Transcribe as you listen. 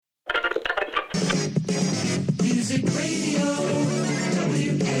Music Radio,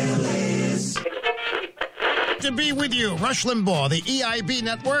 WKLAS. To be with you, Rush Limbaugh, the EIB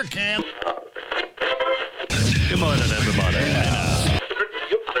Network, and... Good morning, everybody.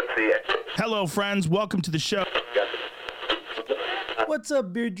 Hello, friends. Welcome to the show. What's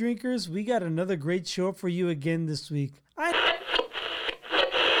up, beer drinkers? We got another great show for you again this week.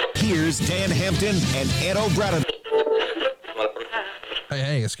 Here's Dan Hampton and Ed O'Brien.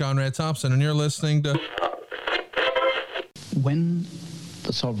 Hey, it's Conrad Thompson, and you're listening to... When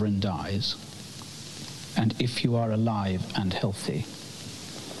the sovereign dies, and if you are alive and healthy,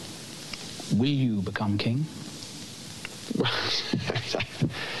 will you become king?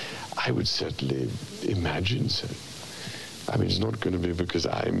 I would certainly imagine so. I mean, it's not going to be because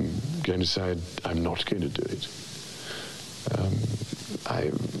I'm going to say I'm not going to do it.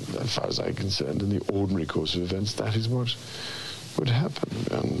 As far as I'm concerned, in the ordinary course of events, that is what would happen.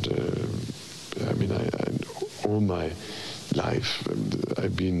 And I mean, all my life,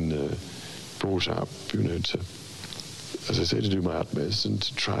 I've been brought up, you know, to, as I say, to do my utmost and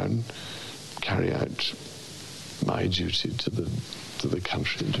to try and carry out my duty to the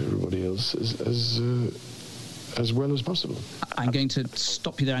country and to everybody else as well as possible. I'm going to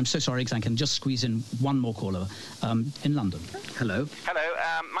stop you there. I'm so sorry, because I can just squeeze in one more caller in London. Hello. Hello.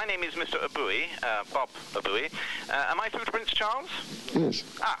 My name is Mr. Abui, Bob Abui. Am I through to Prince Charles? Yes.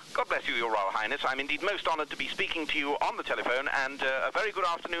 God bless you, Your Royal Highness. I'm indeed most honoured to be speaking to you on the telephone, and a very good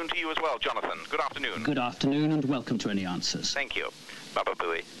afternoon to you as well, Jonathan. Good afternoon. Good afternoon, and welcome to Any Answers. Thank you, Bob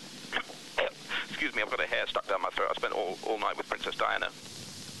Abui. Excuse me, I've got a hair stuck down my throat. I spent all night with Princess Diana.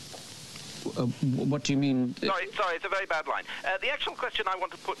 What do you mean? Sorry, it's a very bad line. The actual question I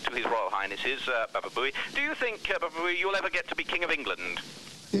want to put to His Royal Highness is, Baba Booey, do you think, Baba Booey, you'll ever get to be King of England?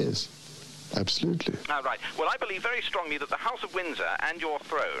 Yes, absolutely. Right. Well, I believe very strongly that the House of Windsor and your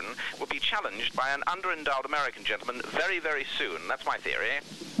throne will be challenged by an underendowed American gentleman very, very soon. That's my theory.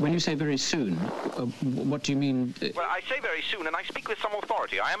 When you say very soon, what do you mean? Well, I say very soon, and I speak with some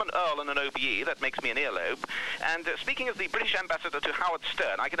authority. I am an Earl and an OBE. That makes me an earlobe. And speaking as the British ambassador to Howard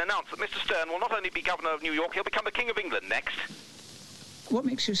Stern, I can announce that Mr. Stern will not only be governor of New York, he'll become the King of England next. What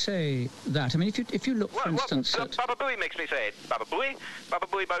makes you say that? I mean, if you look, for instance... Baba Booey makes me say it. Baba Booey. Baba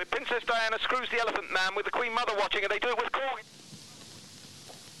Booey. Princess Diana screws the Elephant Man with the Queen Mother watching, and they do it with corgi.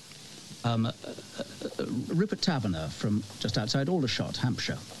 Rupert Taverner from just outside Aldershot,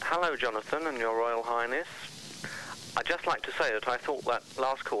 Hampshire. Hello, Jonathan and Your Royal Highness. I'd just like to say that I thought that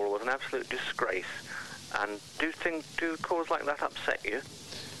last caller was an absolute disgrace. And do calls like that upset you?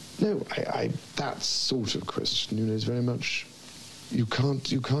 No, that sort of question, you know, is very much... You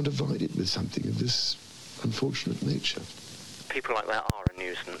can't avoid it with something of this unfortunate nature. People like that are a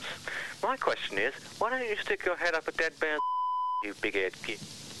nuisance. My question is, why don't you stick your head up a dead bear's you big-eared kid?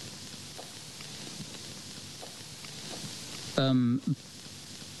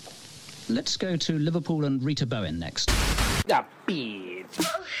 Let's go to Liverpool and Rita Bowen next.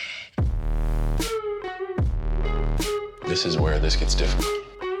 This is where this gets difficult.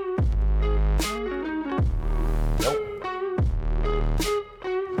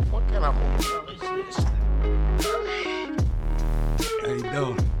 What kind of hotel is this? How you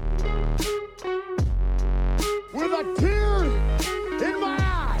doing? With a tear in my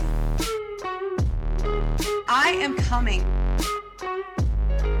eye. I am coming.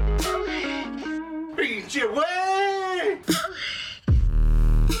 Beat your way.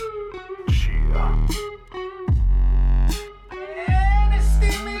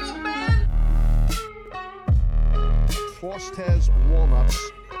 Frostes walnuts.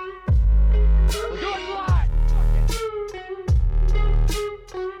 We'll do it live.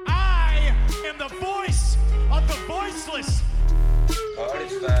 I am the voice of the voiceless.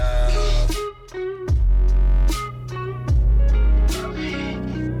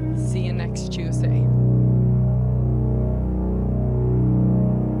 See you next Tuesday.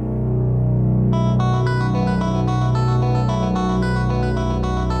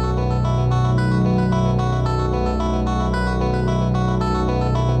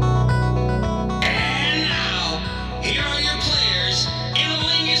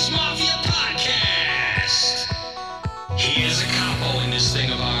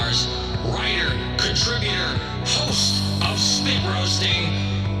 Contributor, host of Spit Roasting,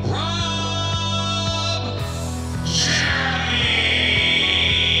 Rob Jeremy.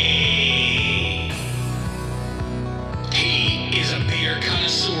 He is a beer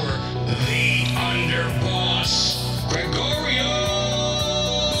connoisseur, the underboss, Gregorio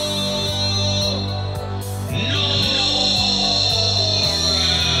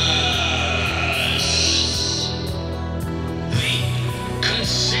Norris. The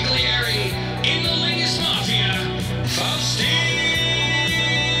consigliere in the latest mafia,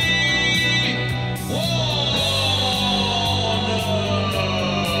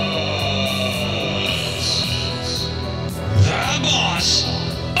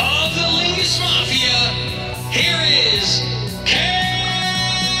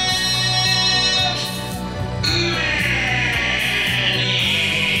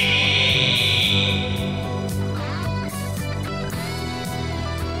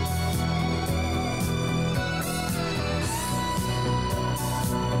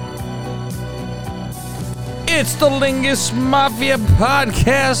 It's the Lingus Mafia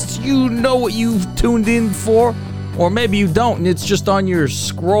podcast. You know what you've tuned in for, or maybe you don't, and it's just on your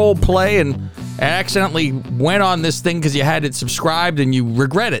scroll play and accidentally went on this thing because you had it subscribed and you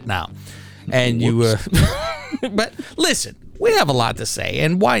regret it now. And you, but listen, we have a lot to say,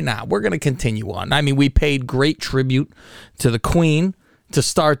 and why not? We're going to continue on. I mean, we paid great tribute to the Queen to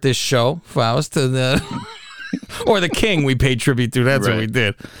start this show, Faust, to the or the King. We paid tribute to. That's what we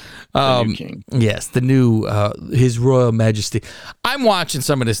did. The new king. Yes, the new His Royal Majesty. I'm watching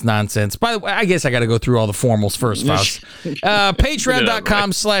some of this nonsense. By the way, I guess I got to go through all the formals first, Faust.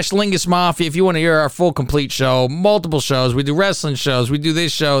 Patreon.com/Lingus Mafia if you want to hear our full complete show. Multiple shows. We do wrestling shows. We do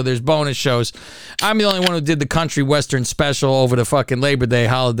this show. There's bonus shows. I'm the only one who did the country western special over the fucking Labor Day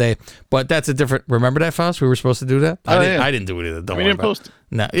holiday, but that's a different. Remember that, Faust? We were supposed to do that. I didn't do it either. Don't worry about it.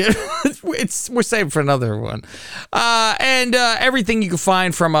 No, we're saving for another one. And everything you can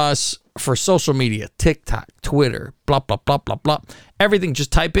find from us for social media, TikTok, Twitter, blah, blah, blah, blah, blah. Everything,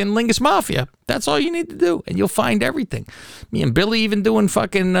 just type in Lingus Mafia. That's all you need to do, and you'll find everything. Me and Billy even doing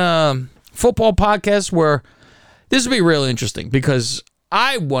fucking football podcasts where this will be real interesting because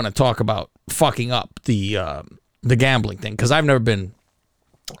I want to talk about fucking up the gambling thing because I've never been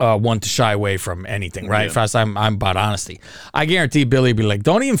one to shy away from anything, right? Yeah. First, I'm about honesty. I guarantee Billy would be like,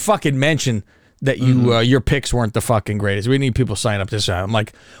 don't even fucking mention that you your picks weren't the fucking greatest. We need people sign up this time. I'm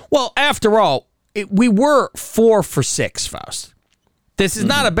like, well, after all, we were 4 for 6, Faust. This is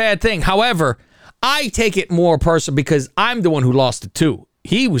not a bad thing. However, I take it more personal because I'm the one who lost the 2.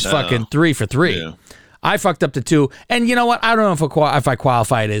 He was fucking 3 for 3. Yeah. I fucked up the 2. And you know what? I don't know if I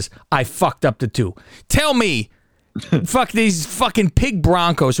qualify it as I fucked up the 2. Tell me, fuck these fucking pig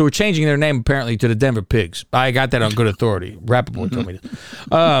Broncos who are changing their name apparently to the Denver Pigs. I got that on good authority. Rappaport told me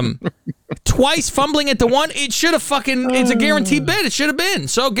that. Twice fumbling at the 1. It should have fucking, it's a guaranteed bet. It should have been.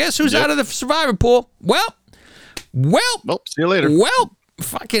 So guess who's out of the survivor pool? Well, see you later. Well,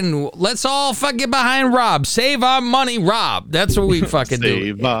 fucking, let's all fucking get behind Rob. Save our money, Rob. That's what we fucking do.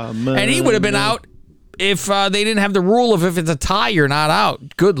 Save our money. And he would have been out if they didn't have the rule of if it's a tie, you're not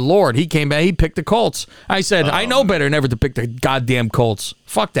out. Good Lord. He came back. He picked the Colts. I said, I know better never to pick the goddamn Colts.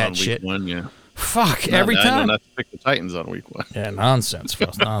 Fuck that shit. Week 1, yeah. Fuck, every time. I know not to pick the Titans on week 1. Yeah, nonsense,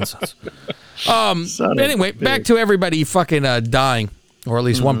 Phil. Nonsense. Anyway, back to everybody fucking dying, or at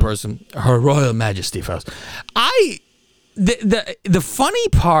least one person, Her Royal Majesty, Faust. The funny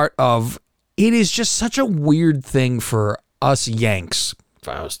part of it is just such a weird thing for us Yanks,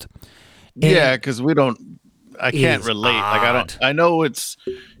 Faust. Yeah, because I can't relate. Like I know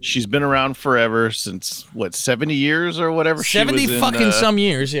she's been around forever since 70 years or whatever. 70 fucking some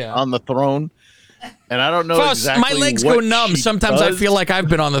years, yeah. On the throne. And I don't know Faust, exactly my legs go numb. Sometimes I feel like I've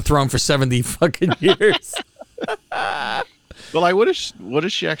been on the throne for 70 fucking years. Well, like, what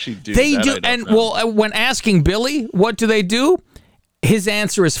does she actually do? They do, and when asking Billy, what do they do? His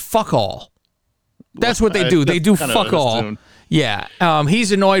answer is fuck all. That's what they do. They do fuck all. Yeah,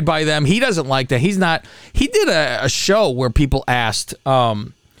 he's annoyed by them. He doesn't like that. He did a show where people asked,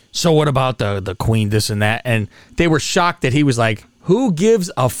 so what about the Queen, this and that? And they were shocked that he was like, who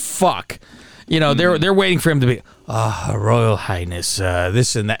gives a fuck? You know, they're waiting for him to be, Her Royal Highness,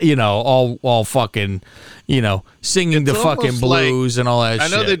 this and that, you know, all fucking, you know, singing the fucking blues and all that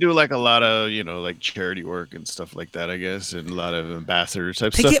shit. I know they do like a lot of, you know, like charity work and stuff like that, I guess, and a lot of ambassador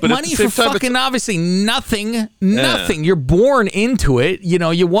type stuff. They get money for fucking obviously nothing. You're born into it. You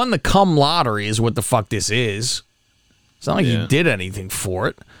know, you won the cum lottery is what the fuck this is. It's not like you did anything for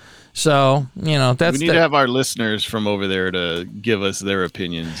it. So, you know, we need to have our listeners from over there to give us their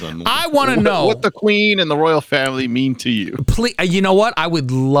opinions on I want to know what the Queen and the royal family mean to you. Please, you know what? I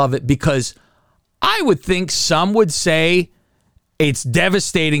would love it because I would think some would say it's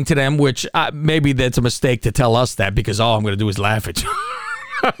devastating to them, which maybe that's a mistake to tell us that because all I'm going to do is laugh at you.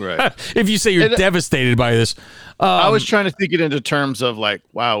 Right. If you say you're devastated by this. I was trying to think it into terms of like,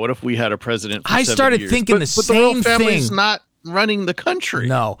 wow, what if we had a president for 70 started years? Thinking the same the royal family's thing. Not running the country.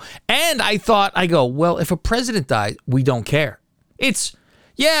 No. And I go, well, if a president dies, we don't care. It's,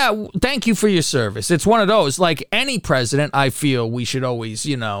 yeah, thank you for your service. It's one of those, like any president, I feel we should always,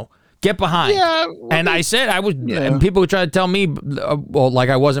 you know, get behind. Yeah. And I said and people would try to tell me, well, like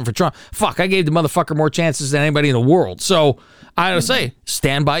I wasn't for Trump. Fuck, I gave the motherfucker more chances than anybody in the world. So I would say,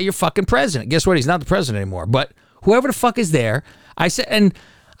 stand by your fucking president. Guess what? He's not the president anymore. But whoever the fuck is there, I said, and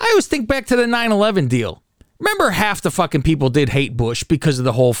I always think back to the 9/11 deal. Remember, half the fucking people did hate Bush because of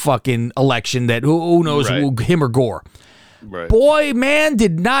the whole fucking election that who knows him or Gore. Right. Boy, man,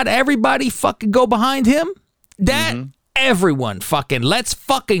 did not everybody fucking go behind him? That everyone fucking, let's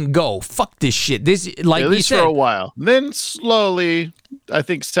fucking go. Fuck this shit. This, like at least you said, for a while. Then slowly, I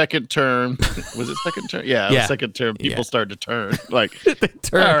think second term was it second term? Yeah, it was second term. People started to turn like they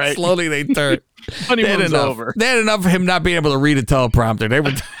turn all right. slowly. They turn. Honeymoon's over. They had enough of him not being able to read a teleprompter. They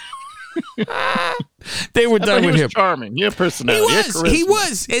were. They were done with him. Charming. He had personality. He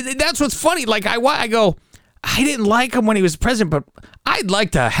was. And that's what's funny. Like I go, I didn't like him when he was president, but I'd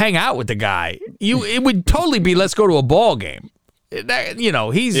like to hang out with the guy. It would totally be let's go to a ball game. That,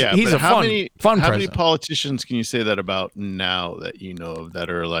 he's a fun How many president. politicians can you say that about now that you know of that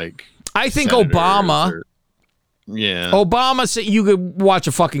are like? I think Obama. Obama said you could watch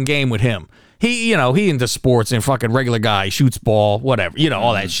a fucking game with him. He into sports and fucking regular guy, shoots ball, whatever,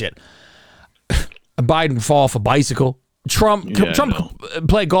 all that shit. Biden fall off a bicycle. Trump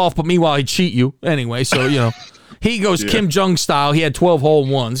play golf, but meanwhile he'd cheat you anyway. So he goes Kim Jong style. He had 12 hole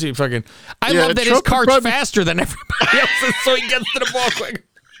ones. He fucking. I love that his cart's faster than everybody else's, so he gets to the ball quick.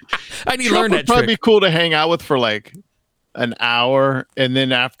 I need to learn that trick. Probably be cool to hang out with for like an hour, and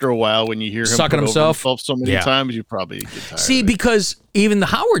then after a while, when you hear him sucking himself so many times, you probably get tired. See, because even the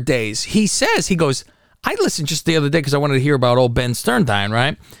Howard days, he goes, I listened just the other day because I wanted to hear about old Ben Sternstein,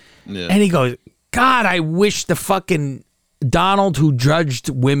 right? Yeah. And he goes, God, I wish the fucking Donald who judged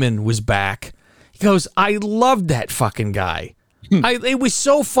women was back. He goes, I loved that fucking guy. It was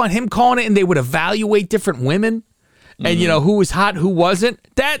so fun, him calling it, and they would evaluate different women, and who was hot, who wasn't.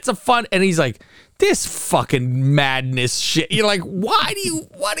 That's a fun. And he's like, this fucking madness shit. You're like, what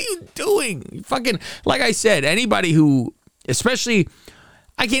are you doing? Fucking, like I said, anybody who, especially,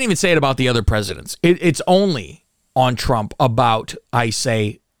 I can't even say it about the other presidents. It's only on Trump about, I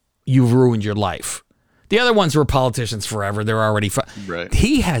say, you've ruined your life. The other ones were politicians forever. They're already, right.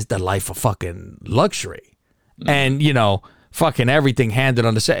 He has the life of fucking luxury. And, fucking everything handed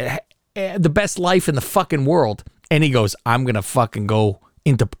on the best life in the fucking world. And he goes, I'm going to fucking go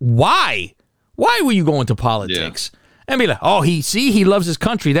into, why? Why will you go into politics? And be like, oh, he loves his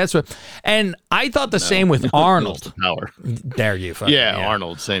country. That's what. And I thought the same with Arnold. Power. There you fucking. Yeah,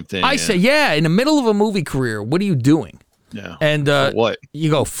 Arnold, same thing. I say, in the middle of a movie career, what are you doing? Yeah. And what? You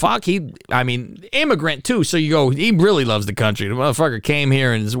go, fuck, immigrant too. So you go, he really loves the country. The motherfucker came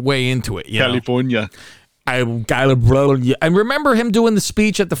here and is way into it. California. I remember him doing the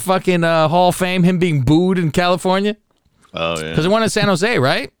speech at the fucking Hall of Fame, him being booed in California. Oh, yeah. Because it went in San Jose,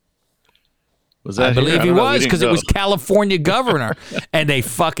 right? Was that I believe he was, because it was California governor, and they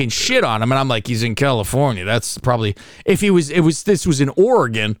fucking shit on him. And I'm like, he's in California. That's probably, if this was in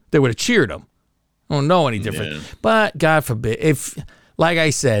Oregon, they would have cheered him. I don't know any different. Yeah. But God forbid, if, like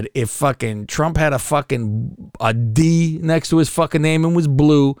I said, if fucking Trump had a D next to his fucking name and was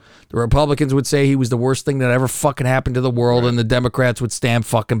blue, the Republicans would say he was the worst thing that ever fucking happened to the world, and the Democrats would stand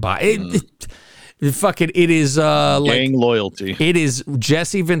fucking by. It is gang loyalty. It is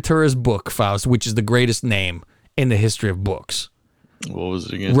Jesse Ventura's book, Faust, which is the greatest name in the history of books. What was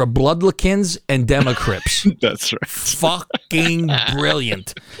it again? Republicans and Democrats. That's right. Fucking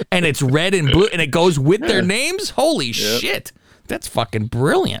brilliant. And it's red and blue, and it goes with their names? Holy shit. That's fucking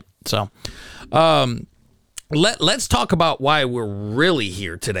brilliant. So, let's talk about why we're really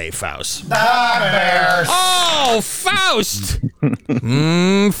here today, Faust. Oh, Faust!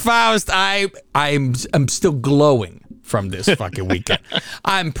 Faust, I'm still glowing from this fucking weekend.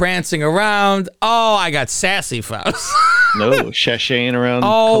 I'm prancing around. Oh, I got sassy, Faust. No, sashaying around.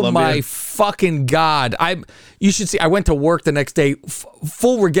 Oh, Columbia. my fucking God. You should see, I went to work the next day,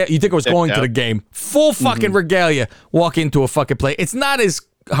 full regalia. You think I was going to the game. Full fucking regalia. Walk into a fucking play. It's not as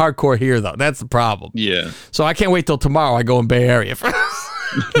hardcore here, though. That's the problem. Yeah. So I can't wait till tomorrow I go in Bay Area.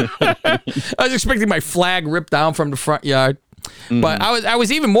 I was expecting my flag ripped down from the front yard. But I was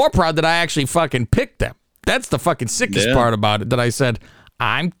even more proud that I actually fucking picked them. That's the fucking sickest part about it, that I said,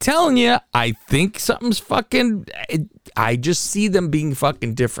 I'm telling you, I think something's fucking, I just see them being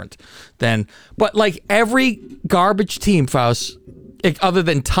fucking different than, but like every garbage team, Faust, other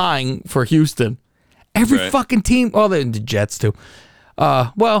than tying for Houston, every fucking team, the Jets too.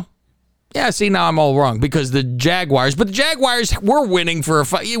 See, now I'm all wrong because the Jaguars were winning for a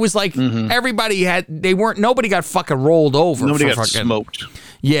fight. It was like everybody nobody got fucking rolled over. Nobody got smoked.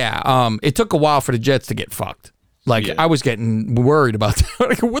 Yeah. It took a while for the Jets to get fucked. Like, I was getting worried about that.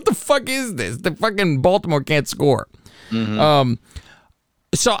 Like, what the fuck is this? The fucking Baltimore can't score. So,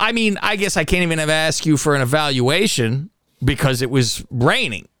 I guess I can't even ask you for an evaluation because it was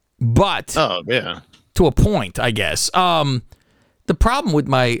raining. But, to a point, I guess. The problem with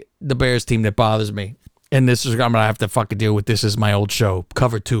the Bears team that bothers me, and this is, I'm going to have to fucking deal with this as my old show,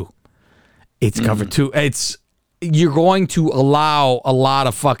 Cover 2. It's Cover 2. You're going to allow a lot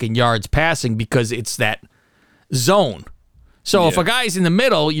of fucking yards passing because it's that zone. So if a guy's in the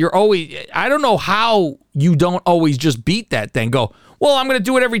middle, you're always, I don't know how you don't always just beat that thing. Go, well, I'm going to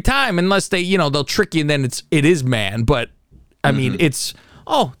do it every time unless they, they'll trick you and then it is man. But, I mean, it's,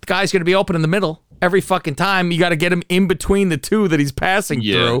 the guy's going to be open in the middle every fucking time. You got to get him in between the two that he's passing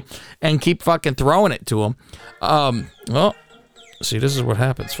through and keep fucking throwing it to him. Well, see, this is what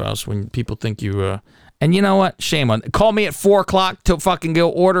happens, Faust, when people think you... And you know what? Shame on. Call me at 4 o'clock to fucking go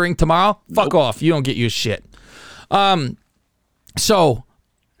ordering tomorrow. Fuck off. You don't get your shit. So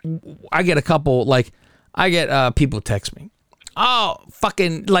I get a couple, people text me. Oh,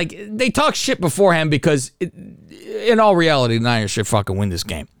 fucking, they talk shit beforehand because in all reality, the Niners should fucking win this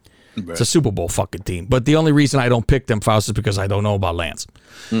game. Right. It's a Super Bowl fucking team. But the only reason I don't pick them, Faust, is because I don't know about Lance.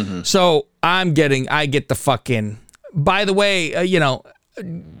 So I get the fucking, by the way,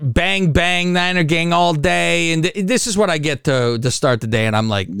 bang, bang, Niner gang all day. And this is what I get to start the day. And I'm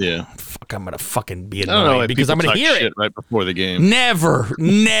like, fuck, I'm going to fucking be annoyed because I'm going to hear it right before the game. Never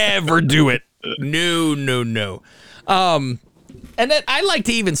do it. No. And then I like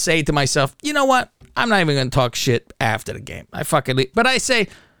to even say to myself, you know what? I'm not even going to talk shit after the game. But I say,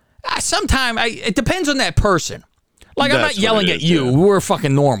 sometimes it depends on that person. Like, I'm not yelling at you. We're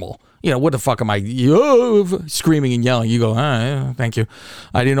fucking normal. What the fuck am I screaming and yelling? You go, yeah, thank you.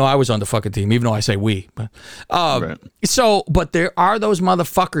 I didn't know I was on the fucking team, even though I say we. But, right. So, but there are those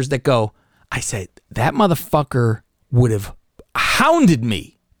motherfuckers that go, I said, that motherfucker would have hounded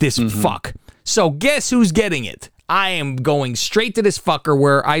me, this fuck. So guess who's getting it? I am going straight to this fucker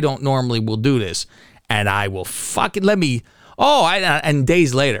where I don't normally will do this. And I will fucking and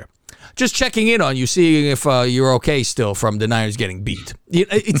days later. Just checking in on you, seeing if you're okay still from the Niners getting beat.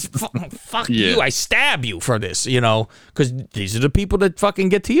 It's fuck you. I stab you for this, because these are the people that fucking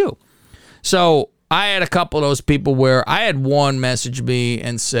get to you. So I had a couple of those people where I had one message me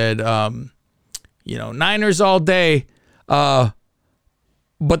and said, Niners all day, but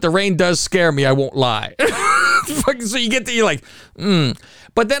the rain does scare me. I won't lie. So you're like,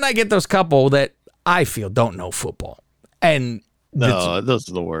 But then I get those couple that I feel don't know football. And no, those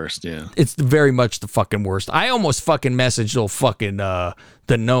are the worst, yeah. It's very much the fucking worst. I almost fucking messaged old fucking the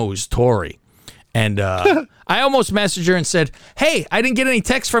nose, Tori. And I almost messaged her and said, hey, I didn't get any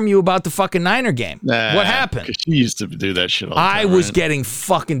text from you about the fucking Niner game. What happened? Because she used to do that shit all the time. I was getting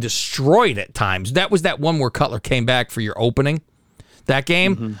fucking destroyed at times. That was that one where Cutler came back for your opening. That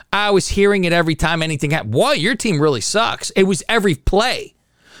game, I was hearing it every time anything happened. Boy, your team really sucks. It was every play.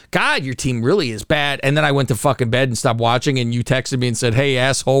 God, your team really is bad. And then I went to fucking bed and stopped watching, and you texted me and said, hey,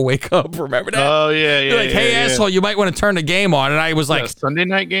 asshole, wake up. Remember that? Oh, yeah. You're like, hey, asshole, you might want to turn the game on. And I was like... Sunday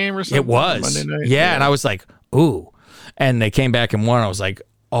night game or something? It was. Monday night? Yeah, and I was like, ooh. And they came back and won. I was like,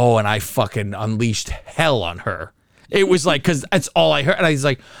 oh, and I fucking unleashed hell on her. It was like, because that's all I heard. And I was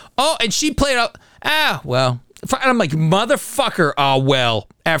like, oh, and she played out, well. And I'm like, motherfucker, well,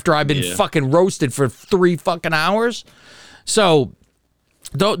 after I've been fucking roasted for 3 fucking hours. So...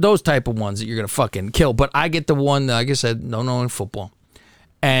 Those type of ones that you're going to fucking kill. But I get the one, like I said, no in football.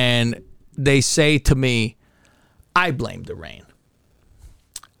 And they say to me, I blame the rain.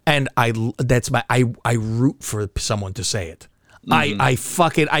 And I root for someone to say it. I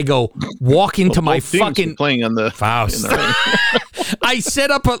go walk into my fucking playing on the Faust. I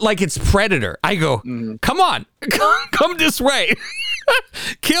set up like it's Predator. I go, come on, come this way.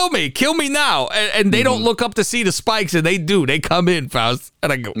 Kill me now. And they don't look up to see the spikes, and they do. They come in, Faust.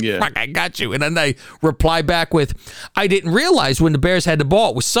 And I go, fuck, I got you. And then they reply back with, I didn't realize when the Bears had the ball,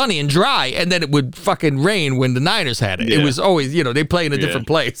 it was sunny and dry, and then it would fucking rain when the Niners had it. It was always, they play in a different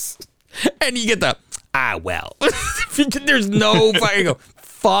place. And you get the, well. There's no fucking go,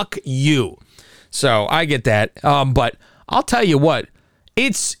 fuck you. So I get that. But I'll tell you what,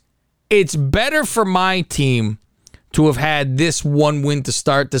 it's better for my team to have had this one win to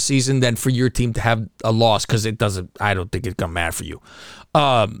start the season than for your team to have a loss, because I don't think it's gonna matter for you.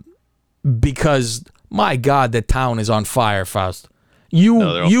 Because my God, the town is on fire, Faust.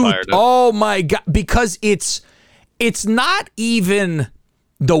 Oh my God, because it's not even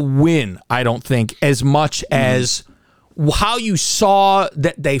the win, I don't think, as much as how you saw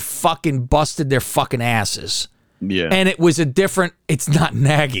that they fucking busted their fucking asses. Yeah. And it was it's not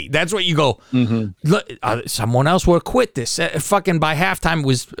Nagy. That's what you go, look, someone else would have quit this. Fucking by halftime, it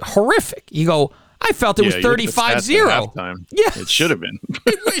was horrific. You go, I felt it was 35-0. Yeah. It should have been.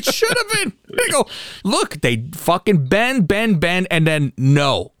 It should have been. They go, look, they fucking bend, and then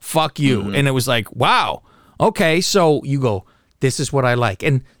no, fuck you. And it was like, wow. Okay, so you go, this is what I like.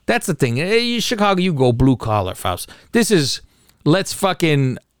 And that's the thing. Chicago, you go blue collar, Faust.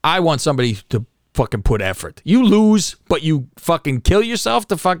 I want somebody to fucking put effort. You lose, but you fucking kill yourself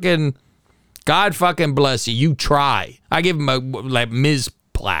to fucking, God fucking bless you. You try. I give him a Ms.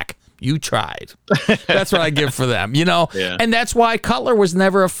 plaque. You tried. That's what I give for them, you know? Yeah. And that's why Cutler was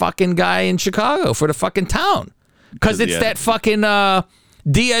never a fucking guy in Chicago for the fucking town. Because it's that fucking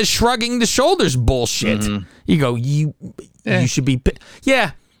Diaz shrugging the shoulders bullshit. You go, you should be...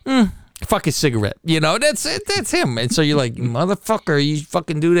 fuck his cigarette. You know, that's him. And so you're like, motherfucker, you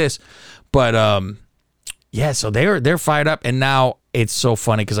fucking do this. But, yeah, so they're fired up. And now it's so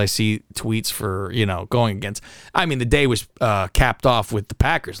funny because I see tweets for, you know, going against... I mean, the day was capped off with the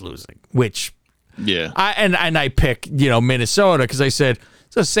Packers losing, which... Yeah. I pick, you know, Minnesota because I said...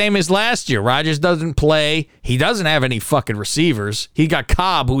 It's the same as last year. Rodgers doesn't play. He doesn't have any fucking receivers. He got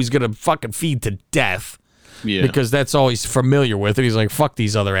Cobb, who he's going to fucking feed to death. Yeah. Because that's all he's familiar with. And he's like, fuck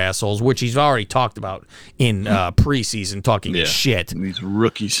these other assholes, which he's already talked about in preseason, talking shit. These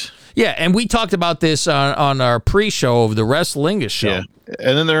rookies. Yeah, and we talked about this on our pre-show of the Wrestlingus show. Yeah.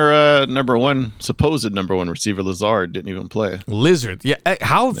 And then their supposed number one receiver, Lazard, didn't even play. Lizard. Yeah.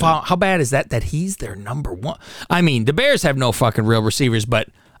 How bad is that he's their number one? I mean, the Bears have no fucking real receivers, but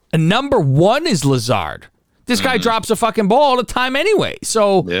a number one is Lazard. This guy drops a fucking ball all the time anyway.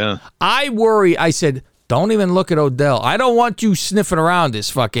 So I worry. I said, don't even look at Odell. I don't want you sniffing around this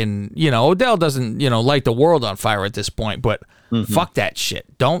fucking, you know, Odell doesn't, you know, light the world on fire at this point, but fuck that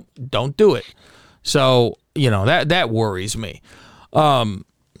shit. Don't do it. So, you know, that worries me.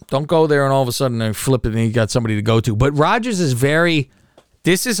 Don't go there and all of a sudden they flip it and you got somebody to go to. But Rodgers is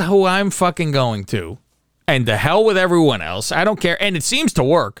this is who I'm fucking going to. And the hell with everyone else. I don't care. And it seems to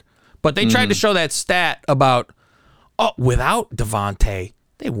work. But they tried to show that stat about, without Devontae,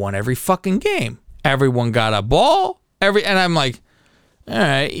 they won every fucking game. Everyone got a ball. And I'm like, all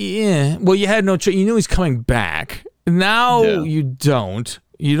right, yeah. Well, you had no choice. You knew he's coming back. Now you don't.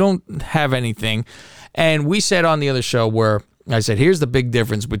 You don't have anything. And we said on the other show where I said, here's the big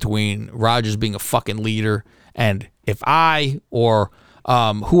difference between Rodgers being a fucking leader and if I or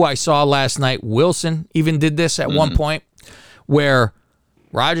who I saw last night, Wilson even did this at one point where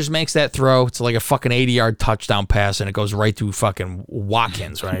Rodgers makes that throw. It's like a fucking 80-yard touchdown pass and it goes right to fucking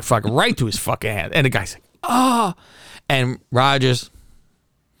Watkins, right? Fucking right to his fucking hand. And the guy's like, and Rodgers...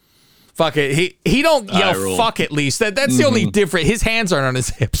 Fuck it. He don't yell fuck at least. That's the only difference. His hands aren't on his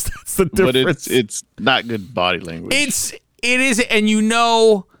hips. That's the difference. But it's not good body language. It is, and you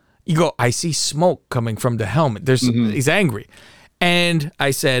know, you go, I see smoke coming from the helmet. He's angry. And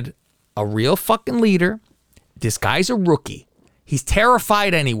I said, a real fucking leader, this guy's a rookie. He's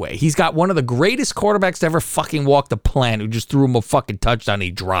terrified anyway. He's got one of the greatest quarterbacks to ever fucking walk the planet who just threw him a fucking touchdown and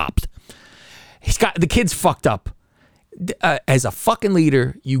he dropped. The kid's fucked up. As a fucking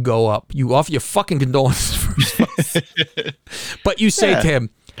leader, you go up, you offer your fucking condolences first, but you say to him,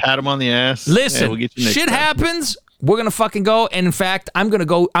 pat him on the ass. Listen, we'll get you next shit time. happens. We're gonna fucking go, and in fact, I'm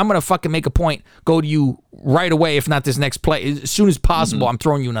gonna fucking make a point. Go to you right away, if not this next play, as soon as possible. I'm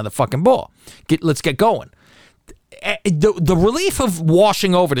throwing you another fucking ball. Let's get going. The relief of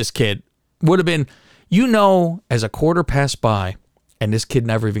washing over this kid would have been, you know, as a quarter passed by, and this kid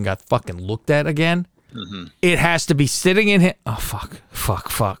never even got fucking looked at again. It has to be sitting in him. Oh, fuck.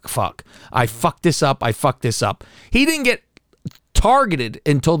 I fucked this up. He didn't get targeted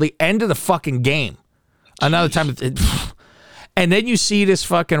until the end of the fucking game. Another time. And then you see this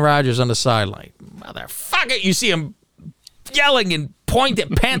fucking Rodgers on the sideline. Motherfucker. You see him yelling and pointing,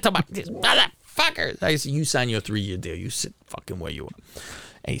 pantomime. Motherfucker. I said, you sign your 3-year deal. You sit fucking where you are.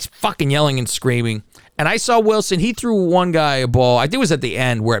 And he's fucking yelling and screaming. And I saw Wilson, he threw one guy a ball. I think it was at the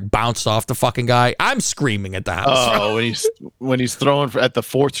end where it bounced off the fucking guy. I'm screaming at the house. Oh, when he's throwing at the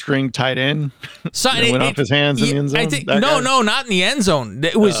 4th string tight end, it went off his hands in the end zone. I think, no, not in the end zone.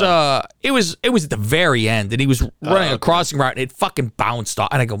 It was it was at the very end, and he was running a crossing route, and it fucking bounced off.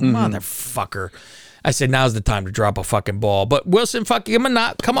 And I go, motherfucker. I said, now's the time to drop a fucking ball. But Wilson, fuck, give him a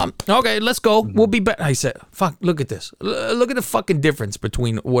knot. Come on. Okay, let's go. We'll be better. I said, fuck, look at this. Look at the fucking difference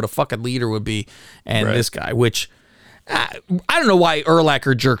between what a fucking leader would be and this guy, which I don't know why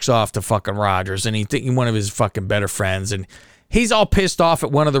Urlacher jerks off to fucking Rodgers and he's one of his fucking better friends. And he's all pissed off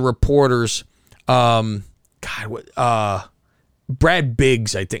at one of the reporters. Brad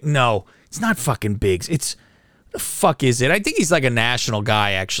Biggs, I think. No, it's not fucking Biggs. It's, the fuck is it? I think he's like a national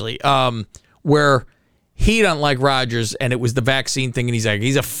guy, actually. Where he doesn't like Rodgers, and it was the vaccine thing, and he's like,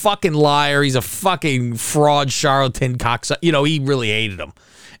 he's a fucking liar, he's a fucking fraud, charlatan, cocksucker. You know, he really hated him.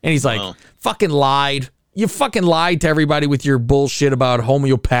 And he's like, fucking lied. You fucking lied to everybody with your bullshit about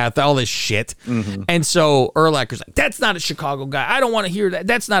homeopath, all this shit. And so Urlacher's like, that's not a Chicago guy. I don't want to hear that.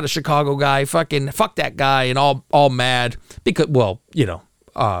 That's not a Chicago guy. Fucking fuck that guy, and all mad. Because, well, you know,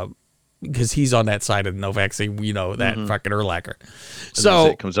 because he's on that side of no vaccine, you know, that fucking Urlacher. So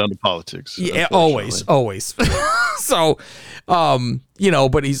it comes down to politics. Yeah, always. So,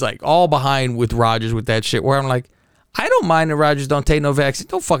 but he's like all behind with Rodgers with that shit where I'm like, I don't mind that Rodgers don't take no vaccine.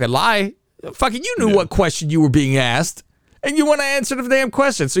 Don't fucking lie. Fucking, you knew what question you were being asked. And you want to answer the damn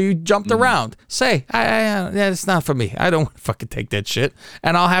question, so you jumped around. Say, it's not for me. I don't want to fucking take that shit.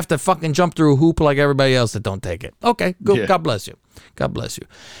 And I'll have to fucking jump through a hoop like everybody else that don't take it. Okay, good. Yeah. God bless you. God bless you.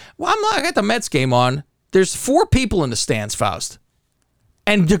 Well, I got the Mets game on. There's 4 people in the stands, Faust.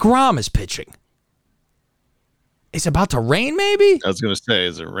 And DeGrom is pitching. It's about to rain, maybe? I was going to say,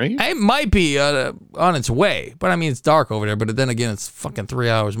 is it rain? It might be on its way. But, I mean, it's dark over there. But then again, it's fucking 3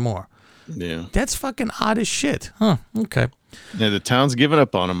 hours more. Yeah. That's fucking odd as shit. Huh. Okay. Yeah, the town's giving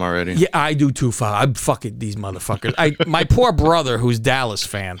up on him already. Yeah, I do too, I'm fucking these motherfuckers. My poor brother, who's Dallas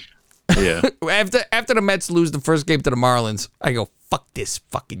fan. Yeah. After the Mets lose the first game to the Marlins, I go, fuck this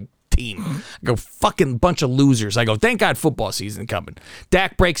fucking team. I go, fucking bunch of losers. I go, thank God football season coming.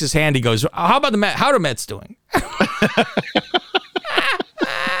 Dak breaks his hand. He goes, how about the Mets? How are the Mets doing?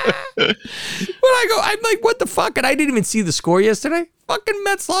 When I go, I'm like, what the fuck? And I didn't even see the score yesterday. Fucking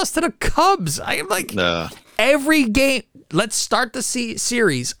Mets lost to the Cubs. I'm like, every game, let's start the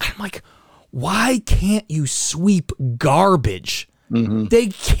series. I'm like, why can't you sweep garbage? Mm-hmm. They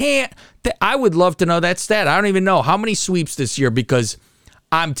can't. I would love to know that stat. I don't even know how many sweeps this year because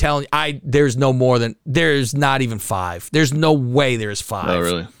I'm telling you, there's not even 5. There's no way there's 5. Oh,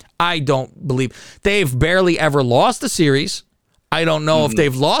 really? I don't believe. They've barely ever lost a series. I don't know if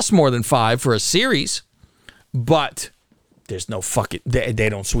they've lost more than 5 for a series, but there's no fucking, they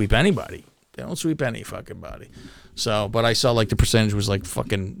don't sweep anybody. They don't sweep any fucking body. So, but I saw like the percentage was like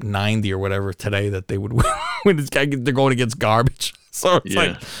fucking 90 or whatever today that they would win when they're going against garbage. So it's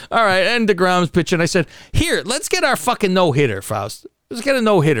like, all right, and DeGrom's pitching. I said, here, let's get our fucking no-hitter, Faust. Let's get a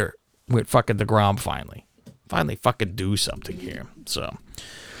no-hitter with fucking DeGrom finally. Finally fucking do something here. So,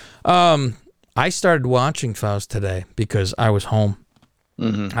 I started watching Faust today because I was home.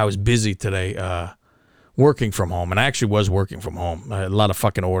 Mm-hmm. I was busy today working from home, and I actually was working from home. I had a lot of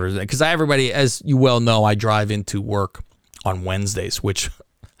fucking orders. Because everybody, as you well know, I drive into work on Wednesdays, which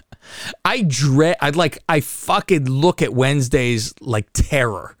I dread. I fucking look at Wednesdays like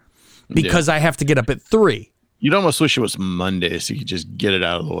terror because I have to get up at 3. You'd almost wish it was Monday so you could just get it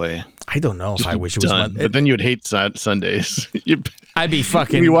out of the way. I don't know if I wish it was Monday. But then you'd hate Sundays. I'd be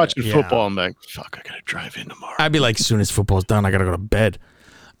fucking... You'd be watching football and be like, fuck, I got to drive in tomorrow. I'd be like, as soon as football's done, I got to go to bed.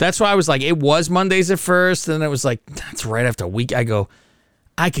 That's why I was like, it was Mondays at first, and then it was like, that's right after a week. I go,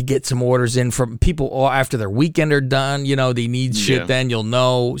 I could get some orders in from people after their weekend are done. You know, they need shit then, you'll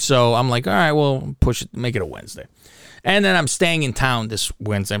know. So I'm like, all right, well, push it, make it a Wednesday. And then I'm staying in town this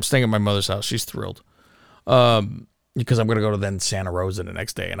Wednesday. I'm staying at my mother's house. She's thrilled. Because I'm going to go to then Santa Rosa the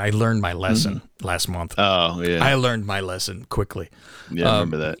next day. And I learned my lesson last month. Oh, yeah. I learned my lesson quickly. Yeah, I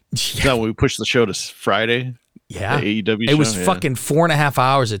remember that. Yeah. No, we pushed the show to Friday. Yeah. The AEW show. It was fucking 4.5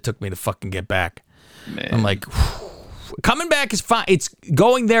 hours it took me to fucking get back. Man. I'm like, coming back is fine. It's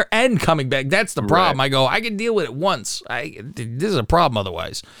going there and coming back. That's the problem. Right. I go, I can deal with it once. This is a problem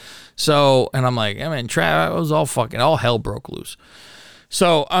otherwise. So, and I'm like, I mean, it was all hell broke loose.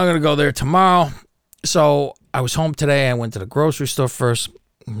 So I'm going to go there tomorrow. So I was home today. I went to the grocery store first,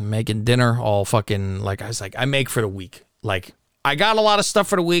 making dinner all fucking, I was like, I make for the week. Like, I got a lot of stuff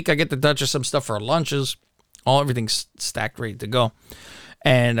for the week. I get the Duchess some stuff for her lunches. Everything's stacked, ready to go.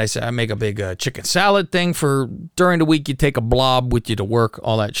 And I said, I make a big chicken salad thing for during the week. You take a blob with you to work,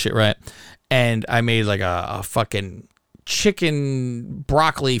 all that shit, right? And I made like a fucking chicken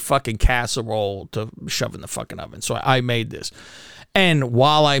broccoli fucking casserole to shove in the fucking oven. So I made this. And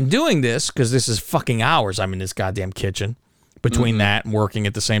while I'm doing this, because this is fucking hours, I'm in this goddamn kitchen, between that and working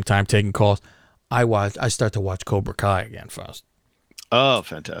at the same time, taking calls, I start to watch Cobra Kai again, Faust. Oh,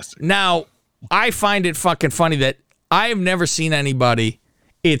 fantastic. Now, I find it fucking funny that I have never seen anybody,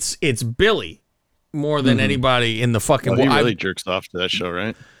 it's Billy more than anybody in the fucking world. He really jerks off to that show,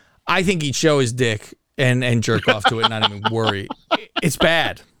 right? I think he'd show his dick and jerk off to it and not even worry. It's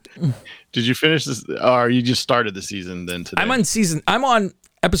bad. Did you finish this, or you just started the season then today? I'm on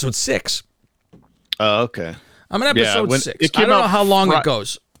episode 6. Oh, okay. I'm on episode 6. I don't know how long it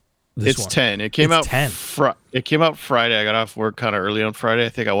goes. It's 10. It came out 10. It came out Friday. I got off work kind of early on Friday. I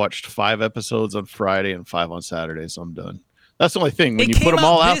think I watched 5 episodes on Friday and 5 on Saturday, so I'm done. That's the only thing. When you put them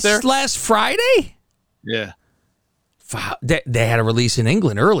all out there. Last Friday? Yeah. They had a release in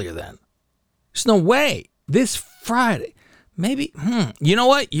England earlier then. There's no way. This Friday. Maybe, you know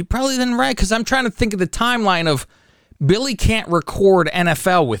what? You probably didn't right, because I'm trying to think of the timeline of Billy can't record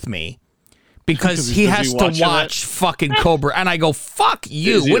NFL with me because he has to watch fucking Cobra. And I go, fuck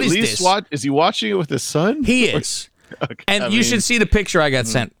you. What is this? Is he watching it with his son? He is. Okay, you should see the picture I got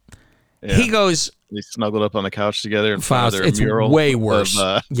sent. Yeah. He goes, They snuggled up on the couch together in front Faust, of their it's mural. way worse.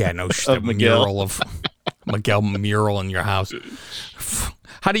 Yeah, no shit. of Miguel. Mural of Miguel mural in your house.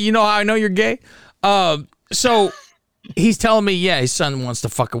 How do you know how I know you're gay? So he's telling me, yeah, his son wants to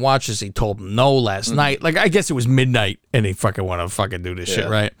fucking watch this. He told him no last night. Like, I guess it was midnight, and he fucking want to fucking do this shit,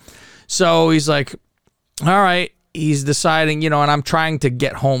 right? So he's like, all right. He's deciding, and I'm trying to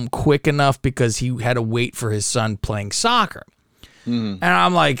get home quick enough because he had to wait for his son playing soccer. And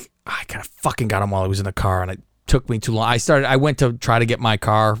I'm like, I kind of fucking got him while he was in the car, and it took me too long. I went to try to get my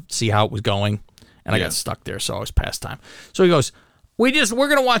car, see how it was going, and I got stuck there, so I was past time. So he goes, we're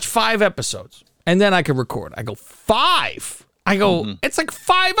going to watch 5 episodes, and then I can record. I go, 5? I go, it's like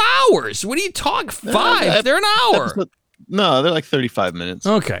 5 hours. What are you talking? 5? They're an hour. No, they're like 35 minutes.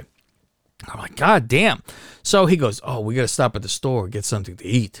 Okay. I'm like, God damn. So he goes, oh, we got to stop at the store, get something to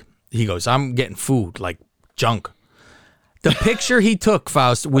eat. He goes, I'm getting food, like junk. The picture he took,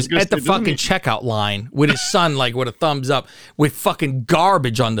 Faust, was at the fucking checkout line with his son, like with a thumbs up, with fucking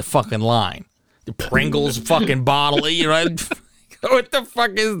garbage on the fucking line. The Pringles fucking bottle, what the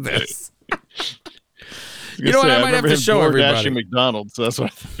fuck is this? You know what? I might have to show everybody. McDonald's, so that's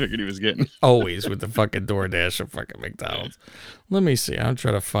what I figured he was getting. Always with the fucking DoorDash of fucking McDonald's. Let me see. I'm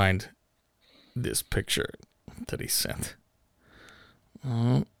trying to find this picture that he sent.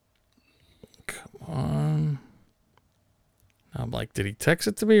 Oh, come on. I'm like, did he text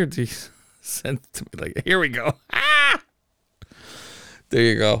it to me or did he send it to me? Like, here we go. Ah! There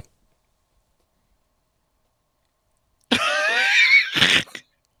you go.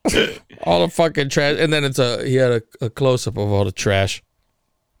 All the fucking trash. And then he had a close-up of all the trash.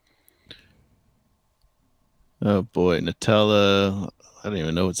 Oh, boy. Nutella. I don't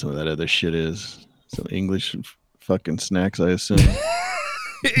even know what some of that other shit is. Some English fucking snacks, I assume.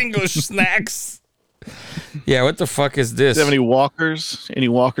 English snacks. Yeah, what the fuck is this? Do you have any Walkers? Any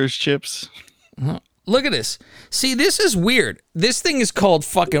Walkers chips? Look at this. See, this is weird. This thing is called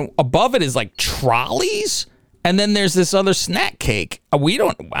fucking, above it is like trolleys, and then there's this other snack cake. I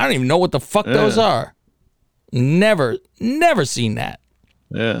don't even know what the fuck those are. Never seen that.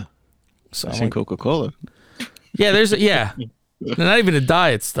 Yeah. So I've seen Coca-Cola. Yeah, they're not even the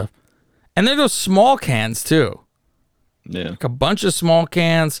diet stuff. And they're those small cans too. Yeah. Like a bunch of small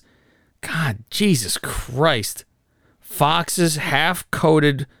cans. God, Jesus Christ. Fox's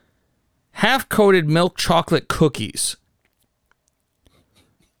half-coated milk chocolate cookies.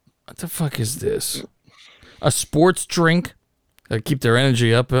 What the fuck is this? A sports drink. Gotta keep their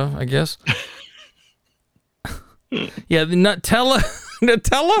energy up, I guess. Yeah, the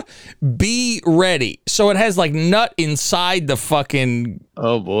Nutella Be Ready. So it has like nut inside the fucking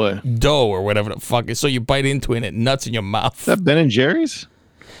dough or whatever the fuck is. So you bite into it and it nuts in your mouth. Is that Ben and Jerry's?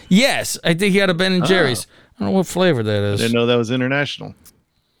 Yes, I think he had a Ben and Jerry's. I don't know what flavor that is. I didn't know that was international.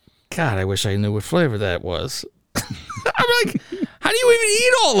 God, I wish I knew what flavor that was. I'm like, how do you even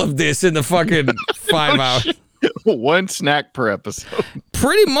eat all of this in the fucking 5 hours? One snack per episode.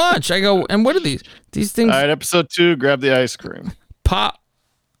 Pretty much. I go, and what are these? These things. All right, episode 2, grab the ice cream.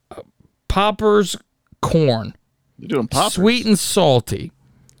 Poppers corn. You're doing poppers. Sweet and salty.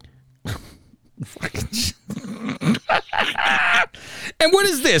 And what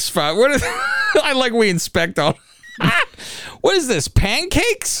is this? I like we inspect all. What is this?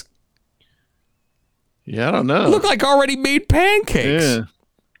 Pancakes? Yeah, I don't know. Look like already made pancakes. Yeah,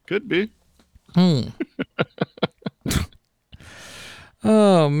 could be.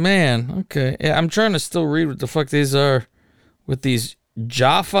 Oh man. Okay. Yeah, I'm trying to still read what the fuck these are with these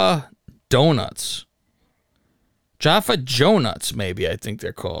Jaffa donuts. Jaffa Jonuts, maybe I think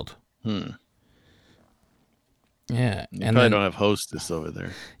they're called. Yeah, you probably don't have Hostess over there.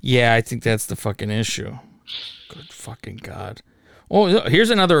 Yeah, I think that's the fucking issue. Good fucking God. Oh,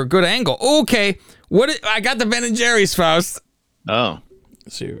 here's another good angle. Okay, I got the Ben and Jerry's, Faust. Oh.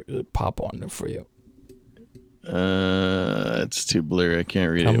 Let's see, pop on there for you. It's too blurry. I can't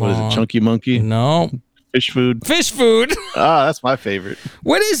read it. Come What is on. it? Chunky Monkey? No. Fish food. Fish food. Ah, that's my favorite.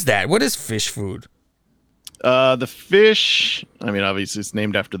 What is that? What is fish food? The fish. I mean, obviously, it's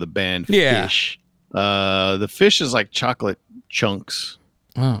named after the band Fish. The fish is like chocolate chunks.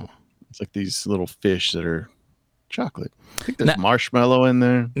 Oh. It's like these little fish that are chocolate. I think there's marshmallow in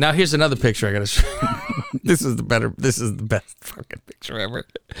there. Now here's another picture I gotta show. This is the best fucking picture ever.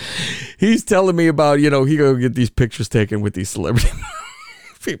 He's telling me about, he go get these pictures taken with these celebrity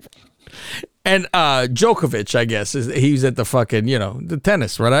people. And Djokovic, I guess, he's at the fucking, the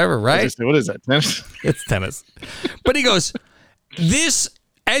tennis, whatever, right? What is that? Tennis? It's tennis. But he goes,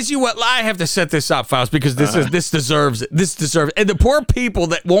 I have to set this up, Faust, because this deserves it. This deserves it. And the poor people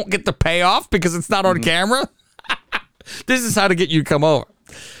that won't get the payoff because it's not on camera, this is how to get you to come over.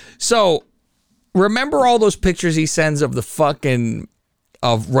 So remember all those pictures he sends of the fucking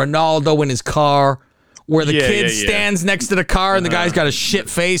of Ronaldo in his car, where the kid stands next to the car and the guy's got a shit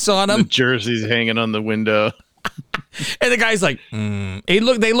face on him. The jersey's hanging on the window. And the guy's like,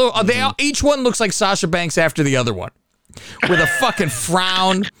 each one looks like Sasha Banks after the other one, with a fucking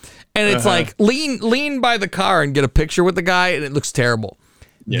frown. And it's like, lean by the car and get a picture with the guy, and it looks terrible.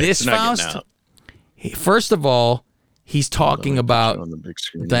 Yeah, this Faust, first of all, he's talking about. On the big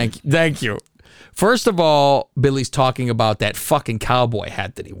screen. Thank you. First of all, Billy's talking about that fucking cowboy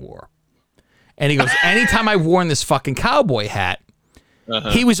hat that he wore. And he goes, anytime I've worn this fucking cowboy hat,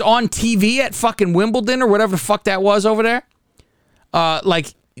 he was on TV at fucking Wimbledon or whatever the fuck that was over there.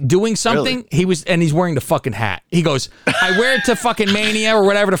 Like doing something. Really? He's wearing the fucking hat. He goes, I wear it to fucking Mania or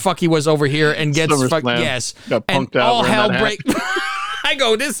whatever the fuck he was over here and gets yes. Got punked and out all hell break. I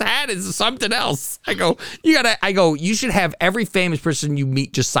go, this hat is something else. I go, you should have every famous person you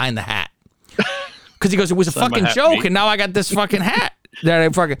meet just sign the hat. Because he goes, it was a fucking joke, and now I got this fucking hat that I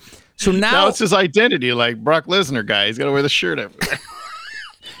fucking. So now it's his identity, like Brock Lesnar guy. He's got to wear the shirt everywhere.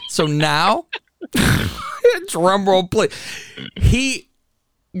 So now, drum roll play. He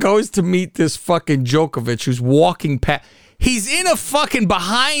goes to meet this fucking Djokovic who's walking past. He's in a fucking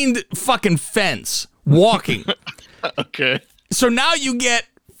behind fucking fence walking. Okay. So now you get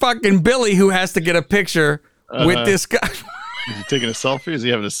fucking Billy who has to get a picture with this guy. Is he taking a selfie or is he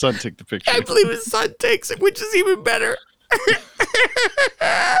having his son take the picture? I believe his son takes it, which is even better.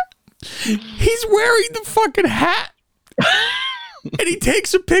 He's wearing the fucking hat. And he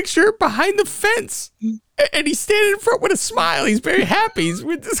takes a picture behind the fence. And he's standing in front with a smile. He's very happy. He's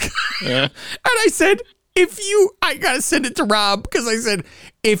with this guy. Yeah. And I said, I got to send it to Rob because I said,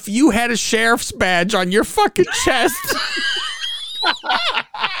 if you had a sheriff's badge on your fucking chest,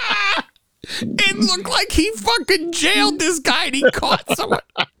 it looked like he fucking jailed this guy and he caught someone.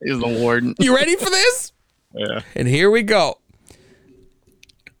 He's the warden. You ready for this? Yeah. And here we go.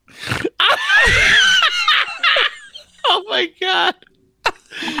 Oh my God.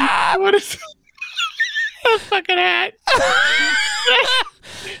 What is a fucking hat?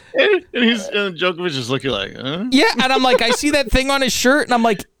 and Djokovic is looking like, huh? Yeah, and I'm like, I see that thing on his shirt, and I'm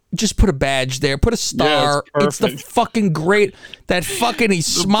like, just put a badge there, put a star. Yeah, it's the fucking great. That fucking he's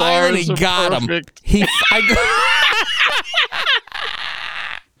smiling. He got perfect. Him.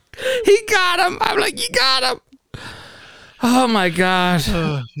 He got him. I'm like, you got him. Oh my God.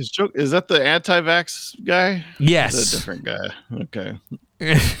 Is that the anti-vax guy? Yes. Is that a different guy? Okay.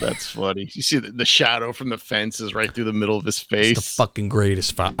 That's funny. You see the shadow from the fence is right through the middle of his face. It's the fucking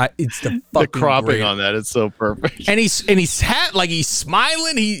greatest. It's the fucking the cropping greatest. on that. It's so perfect. And he's like he's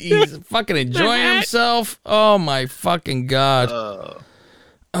smiling. He's fucking enjoying himself. Oh my fucking God.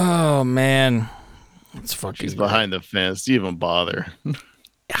 Oh man. It's fucking. He's behind the fence. Do you even bother?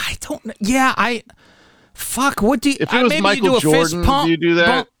 I don't know. Yeah, fuck. What do you? If it was Michael Jordan, do you do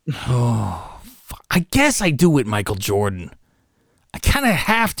that? Oh, fuck. I guess I do with Michael Jordan. I kind of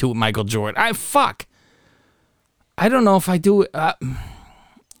have to with Michael Jordan. I don't know if I do it. I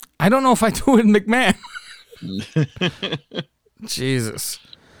don't know if I do it with McMahon. Jesus.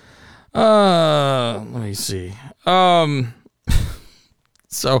 Let me see.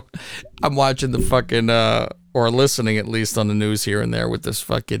 So I'm watching the fucking or listening at least on the news here and there with this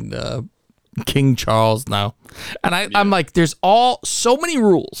fucking King Charles now, and I'm like, there's so many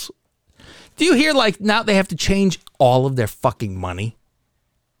rules. Do you hear like now they have to change all of their fucking money?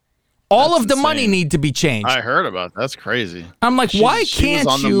 All of the money need to be changed. I heard about that. That's crazy. I'm like, why can't she was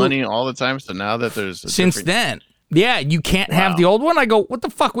on you? The money all the time. So now that there's since then, yeah, you can't have the old one. I go, what the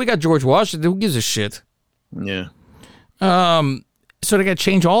fuck? We got George Washington. Who gives a shit? Yeah. So they got to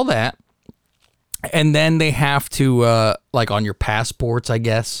change all that, and then they have to like on your passports, I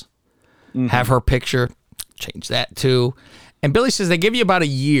guess, have her picture. Change that too. And Billy says they give you about a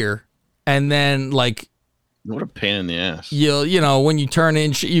year. And then, like, what a pain in the ass. You know, when you turn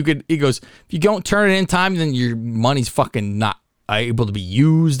in, he goes, if you don't turn it in time, then your money's fucking not able to be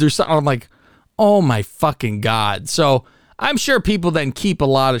used or something. I'm like, oh my fucking God. So I'm sure people then keep a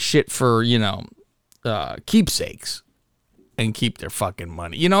lot of shit for, keepsakes and keep their fucking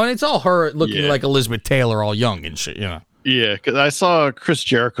money. And it's all her looking like Elizabeth Taylor all young and shit, Yeah, because I saw Chris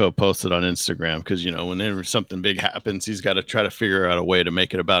Jericho posted on Instagram because, whenever something big happens, he's got to try to figure out a way to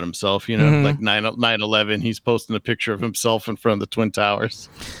make it about himself. Like 9/11, he's posting a picture of himself in front of the Twin Towers.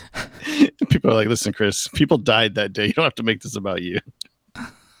 People are like, listen, Chris, people died that day. You don't have to make this about you.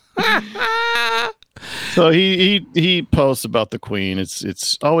 So he posts about the Queen.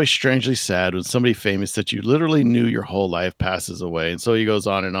 It's always strangely sad when somebody famous that you literally knew your whole life passes away. And so he goes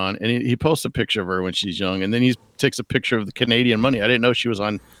on, and he posts a picture of her when she's young, and then he takes a picture of the Canadian money. I didn't know she was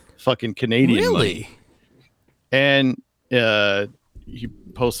on fucking Canadian Really? money. And he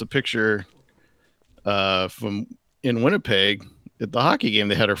posts a picture from in Winnipeg at the hockey game.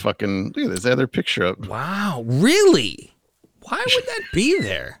 They had her fucking, look at this, they had their picture up. Wow, really? Why would that be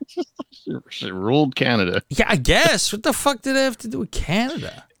there? She ruled Canada. Yeah, I guess. What the fuck did it have to do with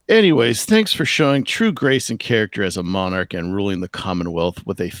Canada? Anyways, thanks for showing true grace and character as a monarch and ruling the Commonwealth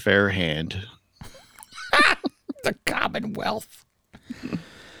with a fair hand. The Commonwealth.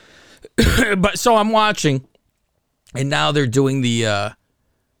 But so I'm watching, and now they're doing the,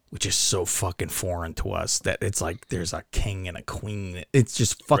 which is so fucking foreign to us, that it's like there's a king and a queen. It's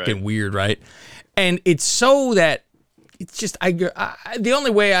just fucking weird, right? And it's so that it's just, the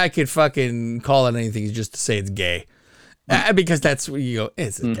only way I could fucking call it anything is just to say it's gay. Because that's where you go,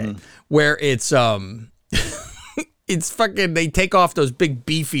 it's gay. Where it's, it's fucking, they take off those big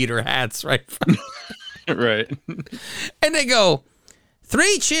beefeater hats, right? Right. And they go,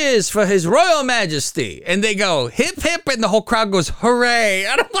 3 cheers for His Royal Majesty. And they go, hip, hip, and the whole crowd goes, hooray.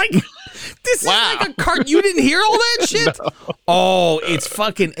 And I'm like, this is like a cart. You didn't hear all that shit? No. Oh, it's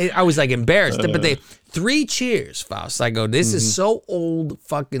fucking, I was like embarrassed. But they, 3 cheers, Faust. I go, this is so old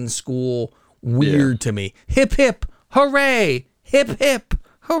fucking school weird to me. Hip, hip, hooray. Hip, hip,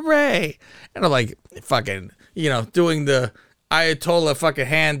 hooray. And I'm like, fucking, doing the Ayatollah fucking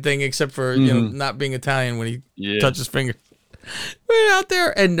hand thing, except for, not being Italian when he touches finger. Right out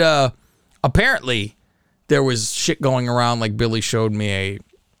there. And apparently there was shit going around, like Billy showed me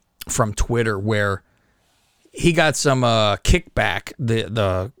from Twitter, where he got some kickback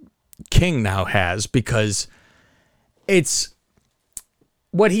the king now has, because it's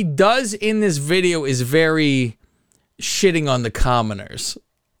what he does in this video is very shitting on the commoners.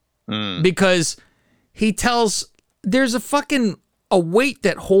 Because he tells there's a weight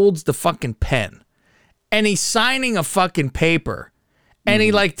that holds the fucking pen. And he's signing a fucking paper, and he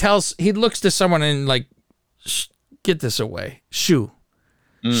he looks to someone and like, get this away, shoo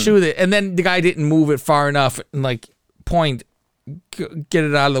it. And then the guy didn't move it far enough and like point, get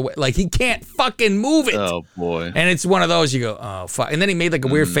it out of the way. Like he can't fucking move it. Oh boy. And it's one of those, you go, oh fuck. And then he made like a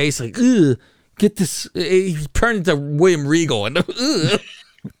weird face, like, ugh, get this. He turned into William Regal and ugh.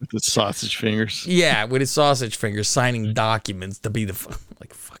 The sausage fingers. Yeah, with his sausage fingers signing documents to be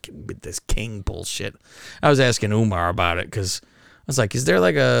like fucking with this king bullshit. I was asking Umar about it because I was like, is there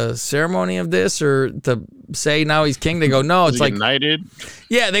like a ceremony of this or to say now he's king? They go, no, it's like knighted.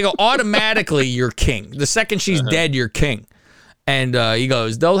 Yeah, they go automatically you're king. The second she's dead, you're king. And he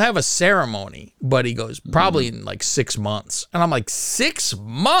goes, they'll have a ceremony, but he goes, probably in like 6 months. And I'm like, 6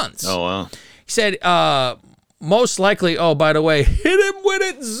 months? Oh, wow. He said, most likely, oh, by the way, hit him with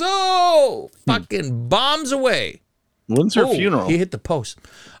it, Zoe! Fucking bombs away. When's her funeral? He hit the post.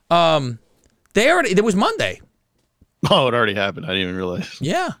 It was Monday. Oh, it already happened. I didn't even realize.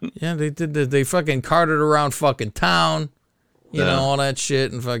 Yeah, they did. They fucking carted around fucking town, you know, all that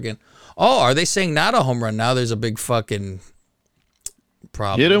shit, and fucking. Oh, are they saying not a home run? Now there's a big fucking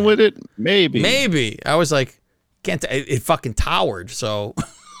problem. Hit him with it? Maybe. I was like, it fucking towered, so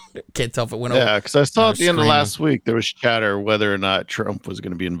can't tell if it went over. Yeah, because I saw at the end of last week there was chatter whether or not Trump was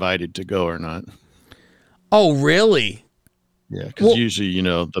going to be invited to go or not. Oh, really? Yeah, because usually,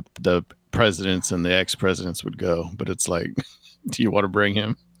 the presidents and the ex-presidents would go, but it's like, do you want to bring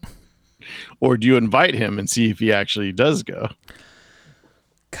him? Or do you invite him and see if he actually does go?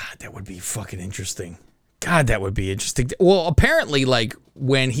 God, that would be fucking interesting. Well, apparently, like,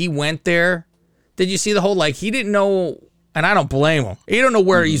 when he went there, did you see the whole, like, he didn't know, and I don't blame him. He don't know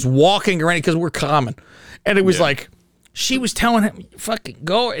where he's walking or anything because we're common. And it was like, she was telling him, fucking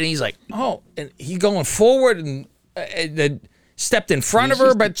go. And he's like, oh, and he going forward and stepped in front of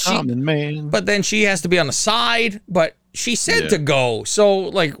her, but then she has to be on the side, but she said to go. So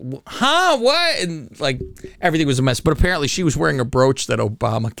like, huh? What? And like everything was a mess. But apparently she was wearing a brooch that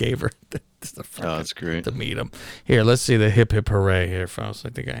Obama gave her. That's great. To meet him. Here, let's see the hip hip hooray here, Faust. I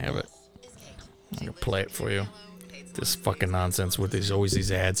think I have it. I'm gonna play it for you. This fucking nonsense with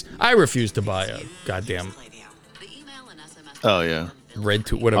these ads. I refuse to buy a goddamn. Oh yeah. Red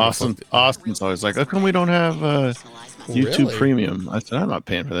to whatever. Austin's always like, how come we don't have YouTube Really? Premium? I said, I'm not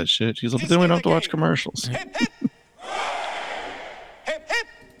paying for that shit. She's like, but then we don't have to watch commercials.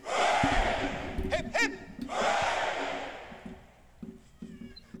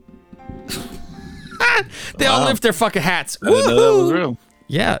 They all lift their fucking hats. I didn't know that was real.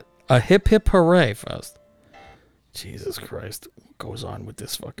 Yeah, a hip hip hooray, Faust. Jesus Christ, what goes on with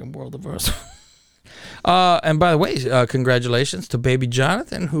this fucking world of ours? And by the way, congratulations to baby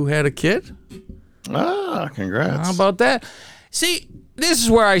Jonathan who had a kid. Congrats. How about that? See, this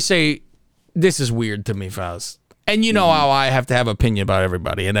is where I say this is weird to me, Faust. And you know how I have to have opinion about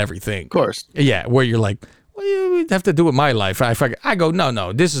everybody and everything. Of course. Yeah, where you're like, well, you have to do with my life. I go,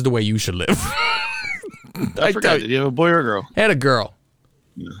 no, this is the way you should live. I forgot. Did you have a boy or a girl? I had a girl.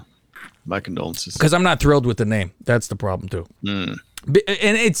 Yeah. My condolences. Because I'm not thrilled with the name. That's the problem too. And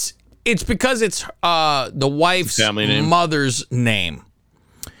it's because it's the wife's family name. Mother's name.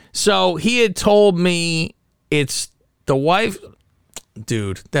 So he had told me it's the wife.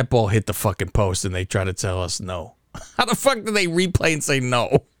 Dude, that ball hit the fucking post and they try to tell us no. How the fuck do they replay and say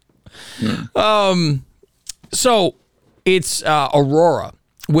no? So it's Aurora,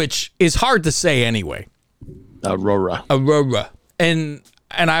 which is hard to say anyway. Aurora.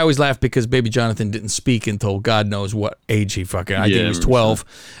 And I always laugh because baby Jonathan didn't speak until God knows what age he fucking. I think he was 12.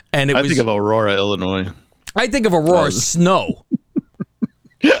 And I think of Aurora, Illinois. I think of Aurora Snow.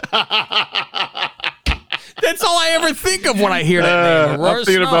 That's all I ever think of when I hear that name. Aurora I'm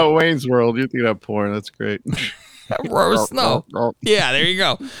thinking Snow. about Wayne's World. You're thinking about porn. That's great. Aurora Snow. Yeah, there you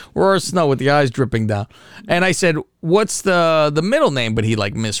go. Aurora Snow with the eyes dripping down. And I said, what's the middle name? But he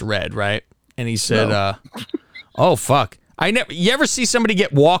like misread, right? And he said, oh, fuck. You ever see somebody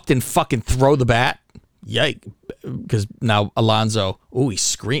get walked and fucking throw the bat? Yike. Because now Alonzo, he's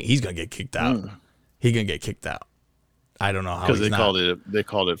screaming. He's going to get kicked out. He's going to get kicked out. I don't know how. Because they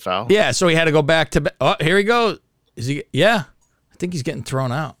called it foul. Yeah, so he had to go back to. Oh, here he goes. Is he? Yeah, I think he's getting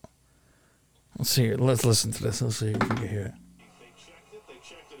thrown out. Let's see here. Let's listen to this. Let's see if we can hear it. They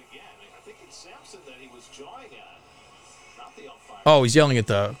checked it again. I think it's Sampson that he was jawing at, not the umpire. Oh, he's yelling at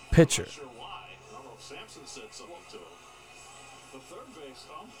the pitcher. I'm not sure why. I don't know if Sampson said something to him. The third base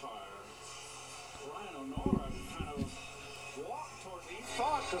umpire, Ryan O'Nora, kind of walked toward me. He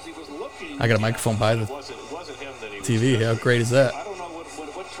thought because he was looking. I got a microphone by the It wasn't him that he was TV. How great is that? I don't know what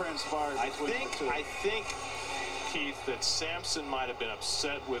transpired. I think, Keith, that Sampson might have been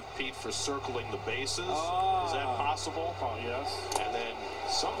upset with Pete for circling the bases. Is that possible? Oh, yes. And then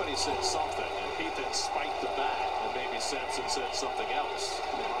somebody said something, and Pete then spiked the bat, and maybe Sampson said something else.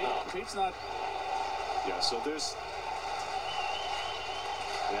 Pete's not. Yeah, so there's.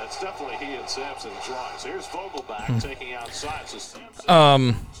 Yeah, it's definitely he and Sampson drawing. So here's Vogelback taking outside. So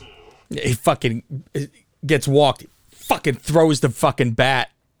Sampson. He fucking gets walked. He fucking throws the fucking bat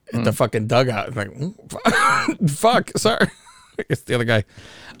at the fucking dugout. Like, fuck, sorry. It's the other guy.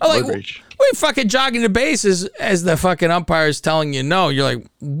 I'm like, we fucking jogging the bases as the fucking umpire is telling you no. You're like,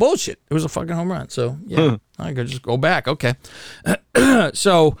 bullshit. It was a fucking home run. So, yeah, I could just go back. Okay.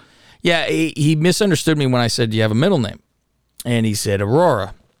 So, yeah, he misunderstood me when I said, do you have a middle name? And he said,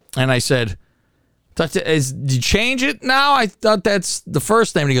 Aurora. And I said, did you change it now? I thought that's the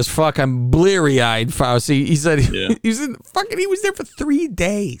first name. And he goes, fuck, I'm bleary-eyed, Fauci. He said he was there for 3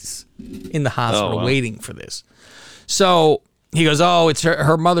 days in the hospital waiting for this. So he goes, oh, it's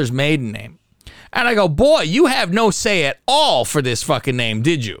her mother's maiden name. And I go, boy, you have no say at all for this fucking name,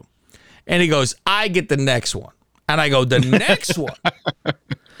 did you? And he goes, I get the next one. And I go, the next one?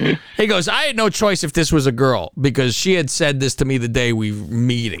 He goes, I had no choice if this was a girl because she had said this to me the day we were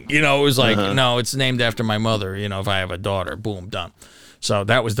meeting. You know, it was like, no, it's named after my mother. You know, if I have a daughter, boom, done. So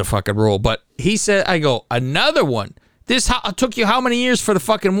that was the fucking rule. But he said, I go, another one. This took you how many years for the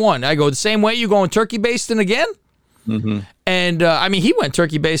fucking one? I go, the same way you going turkey basting again? And I mean, he went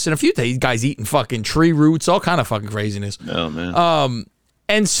turkey basting a few days. Guys eating fucking tree roots, all kind of fucking craziness. Oh, man.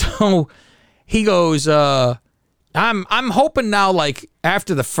 And so he goes, I'm hoping now, like,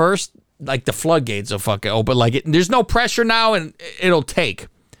 after the first, like, the floodgates will fucking open. Like, there's no pressure now, and it'll take.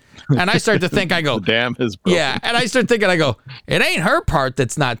 And I start to think, I go, the dam is broken. Yeah, and I start thinking, I go, it ain't her part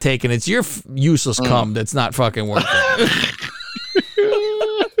that's not taken. It's your useless cum that's not fucking working.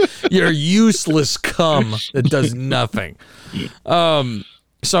 Your useless cum that does nothing.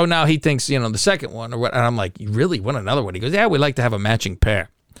 So now he thinks, you know, the second one, or what? And I'm like, you really want another one? He goes, yeah, we'd like to have a matching pair.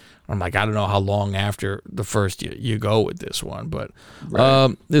 I'm like, I don't know how long after the first you go with this one, but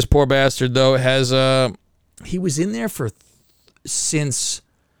this poor bastard though has he was in there for since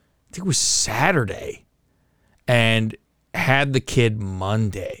I think it was Saturday, and had the kid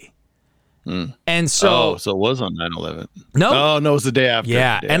Monday, and so so it was on 9/11. No, it was the day after.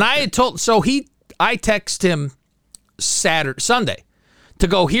 Yeah, and I had told I text him Sunday to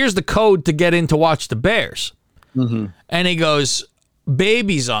go. Here's the code to get in to watch the Bears, and he goes,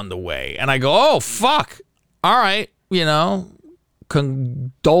 baby's on the way. And I go, oh, fuck. All right. You know,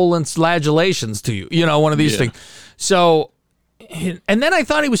 congratulations to you. You know, one of these things. So, and then I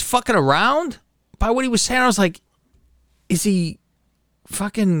thought he was fucking around by what he was saying. I was like, is he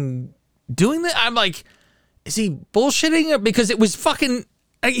fucking doing that? I'm like, is he bullshitting? Because it was fucking,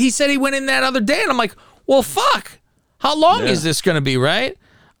 he said he went in that other day. And I'm like, well, fuck. How long is this going to be, right?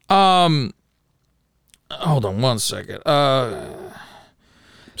 hold on one second.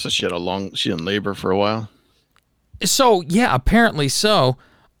 So she in labor for a while. So yeah, apparently so.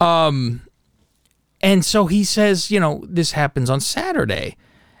 And so he says, this happens on Saturday,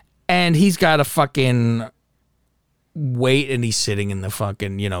 and he's got to fucking wait, and he's sitting in the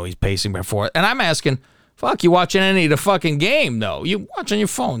fucking, he's pacing back and forth. And I'm asking, fuck, you watching any of the fucking game though? You watch on your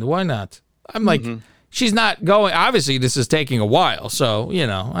phone? Why not? I'm like, she's not going. Obviously, this is taking a while, so you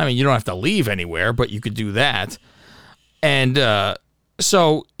don't have to leave anywhere, but you could do that. And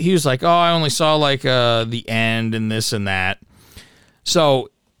so he was like, oh, I only saw like the end and this and that. So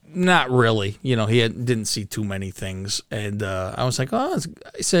not really, he didn't see too many things. And I was like, oh,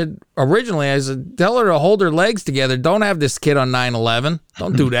 I said, originally, I said, tell her to hold her legs together. Don't have this kid on 9/11.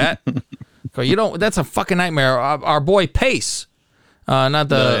 Don't do that. That's a fucking nightmare. Our boy Pace, not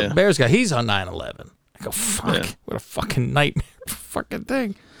the Bears guy, he's on 9/11. I go, fuck, what a fucking nightmare fucking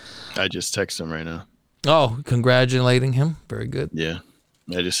thing. I just text him right now. Oh, congratulating him. Very good. Yeah.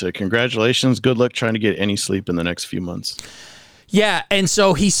 I just said, congratulations. Good luck trying to get any sleep in the next few months. Yeah. And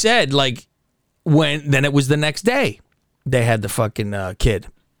so he said, like, then it was the next day they had the fucking kid.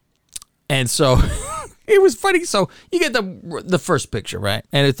 And so it was funny. So you get the first picture, right?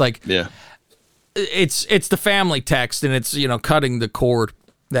 And it's like, yeah, it's the family text, and it's, cutting the cord,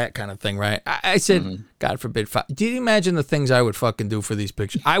 that kind of thing, right? I said, God forbid. Do you imagine the things I would fucking do for these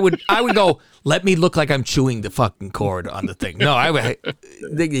pictures? I would go, let me look like I'm chewing the fucking cord on the thing. No, I would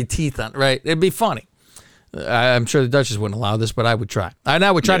dig your teeth on, right? It'd be funny. I'm sure the Duchess wouldn't allow this, but I would try. And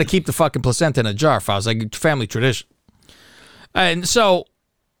I would try to keep the fucking placenta in a jar if I was like family tradition. And so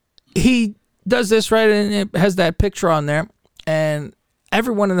he does this, right? And it has that picture on there. And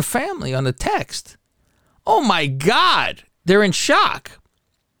everyone in the family on the text, oh my God, they're in shock.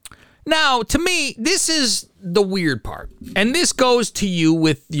 Now, to me, this is the weird part. And this goes to you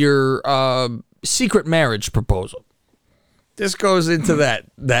with your secret marriage proposal. This goes into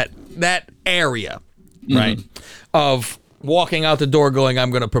that area, right? Of walking out the door going,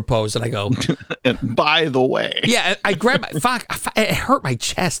 I'm going to propose. And I go, and by the way. Yeah, I grabbed it hurt my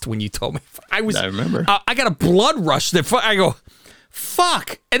chest when you told me. I remember. I got a blood rush. I go,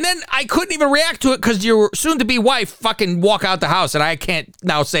 fuck. And then I couldn't even react to it because your soon-to-be wife fucking walk out the house and I can't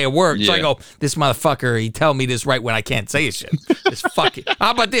now say a word. Yeah. So I go, this motherfucker, he tell me this right when I can't say shit. This fucking,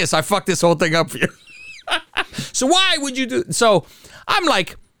 how about this? I fucked this whole thing up for you. So why would you do? So I'm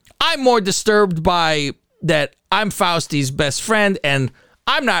like, I'm more disturbed by that I'm Fausti's best friend and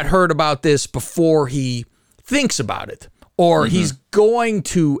I'm not heard about this before he thinks about it. Or he's going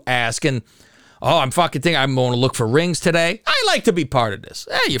to ask and, oh, I'm fucking thinking I'm going to look for rings today. I like to be part of this.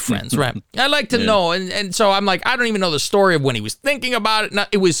 Hey, you're friends, right? I like to know. And so I'm like, I don't even know the story of when he was thinking about it. No,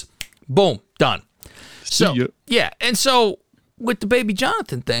 it was, boom, done. So, yeah. And so with the baby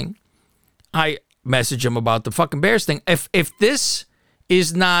Jonathan thing, I message him about the fucking Bears thing. If this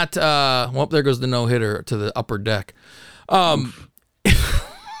is not, well, there goes the no-hitter to the upper deck.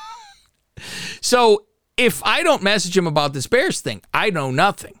 So if I don't message him about this Bears thing, I know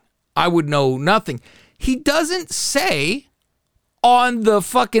nothing. I would know nothing. He doesn't say on the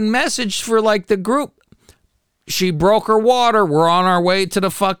fucking message for like the group, she broke her water. We're on our way to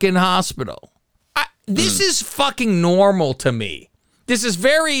the fucking hospital. This is fucking normal to me. This is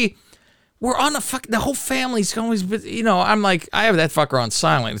very, we're on the whole family's always, I'm like, I have that fucker on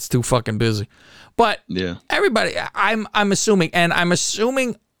silent. It's too fucking busy. But everybody, I'm assuming, and I'm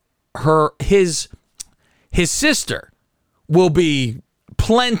assuming his sister will be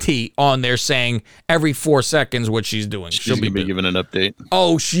plenty on there saying every 4 seconds what she's doing. She'll be giving an update.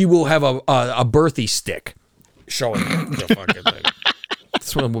 Oh, she will have a birthday stick showing the fucking thing.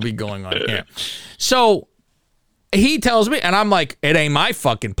 That's what will be going on here. So he tells me, and I'm like, it ain't my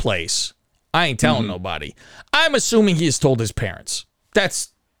fucking place. I ain't telling nobody. I'm assuming he has told his parents.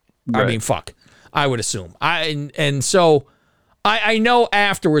 That's, right. I mean, fuck. I would assume. And so I know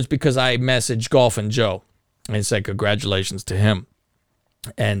afterwards because I messaged Golf and Joe and said congratulations to him.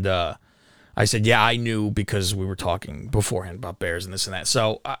 And I said, yeah, I knew because we were talking beforehand about Bears and this and that.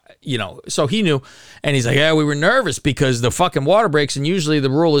 So, so he knew. And he's like, yeah, we were nervous because the fucking water breaks. And usually the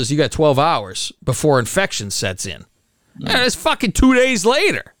rule is you got 12 hours before infection sets in. And it's fucking 2 days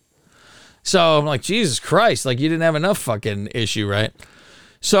later. So I'm like, Jesus Christ, like you didn't have enough fucking issue, right?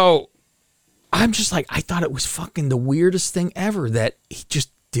 So I'm just like, I thought it was fucking the weirdest thing ever that he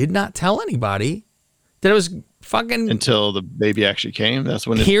just did not tell anybody that it was fucking until the baby actually came. That's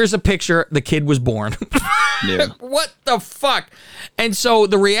when here's a picture. The kid was born. Yeah. What the fuck? And so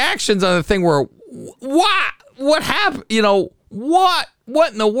the reactions on the thing were, what happened? What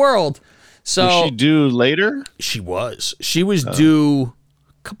in the world? So was she due later? She was due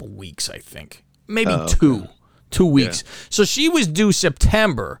a couple weeks, I think. maybe 2 weeks. Yeah. So she was due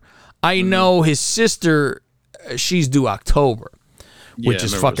September. I know his sister, she's due October, which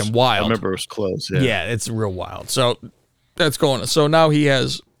is fucking wild. I remember it was close. Yeah, it's real wild. So that's going on. So now he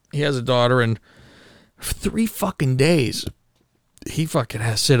has a daughter, and 3 fucking days he fucking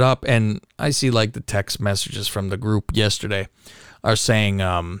has to sit up. And I see like the text messages from the group yesterday are saying,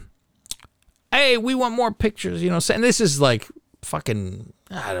 hey, we want more pictures, and this is like fucking,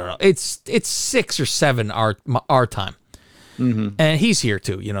 I don't know. It's 6 or 7 our time. And he's here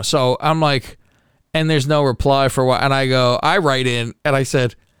too, So I'm like, and there's no reply for what. And I write in and I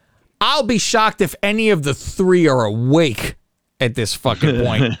said, I'll be shocked if any of the 3 are awake at this fucking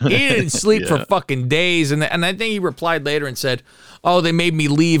point. He didn't sleep for fucking days. And I think he replied later and said, oh, they made me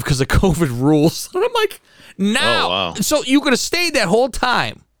leave because of COVID rules. And I'm like, now. Oh, wow. So you could have stayed that whole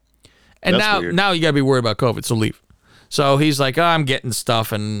time. And now you got to be worried about COVID. So leave. So he's like, oh, I'm getting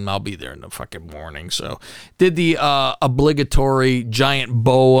stuff and I'll be there in the fucking morning. So did the obligatory giant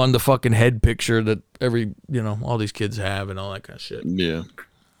bow on the fucking head picture that all these kids have and all that kind of shit. Yeah.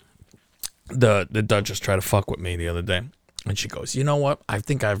 The Duchess tried to fuck with me the other day. And she goes, you know what? I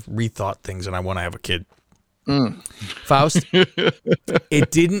think I've rethought things and I want to have a kid. Faust,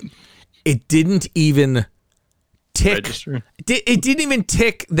 it didn't even tick. Register. It didn't even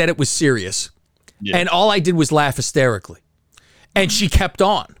tick that it was serious. Yeah. And all I did was laugh hysterically. And she kept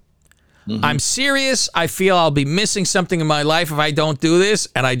on. I'm serious. I feel I'll be missing something in my life if I don't do this.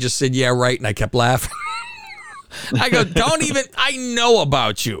 And I just said, yeah, right. And I kept laughing. I go, I know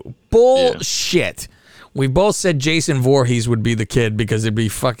about you. Bullshit. Yeah. We both said Jason Voorhees would be the kid because it'd be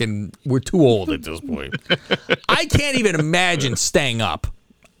fucking, we're too old at this point. I can't even imagine staying up.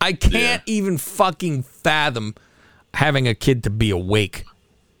 I can't even fucking fathom having a kid to be awake.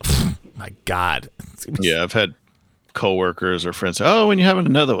 My God. Yeah, I've had coworkers or friends say, oh, when you're having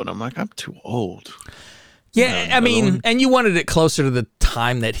another one, I'm like, I'm too old. Yeah, I mean, and you wanted it closer to the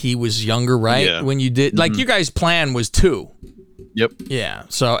time that he was younger, right? Yeah. When you did, like, your guys' plan was 2. Yep. Yeah.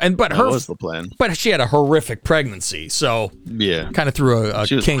 So, but that was the plan. But she had a horrific pregnancy, so kind of threw a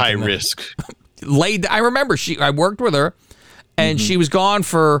she was kink high in risk. I remember I worked with her, and she was gone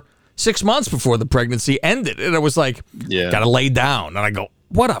for 6 months before the pregnancy ended, and it was like, gotta lay down, and I go,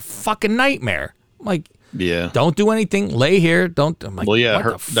 what a fucking nightmare! I'm like, don't do anything, lay here, don't. I'm like, what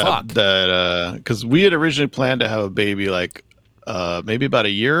the fuck? Because we had originally planned to have a baby like maybe about a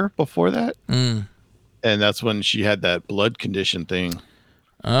year before that. And that's when she had that blood condition thing.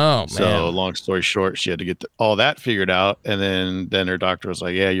 Oh, man. So long story short, she had to get all that figured out. And then her doctor was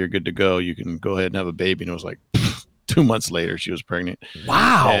like, yeah, you're good to go. You can go ahead and have a baby. And it was like 2 months later, she was pregnant.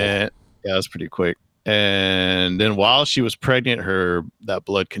 Wow. And, yeah, it was pretty quick. And then while she was pregnant, that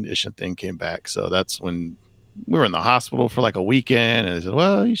blood condition thing came back. So that's when we were in the hospital for like a weekend. And they said,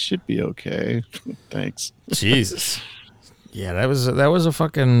 well, you should be okay. Thanks. Jesus. Yeah, that was a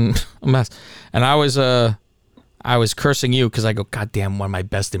fucking mess. And I was cursing you because I go, God damn, one of my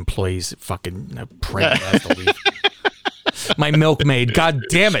best employees fucking pregnant. I have to leave. My milkmaid, God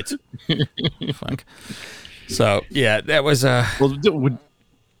damn it. Fuck. So yeah, that was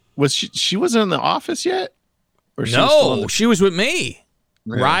was she wasn't in the office yet? Or she was with me.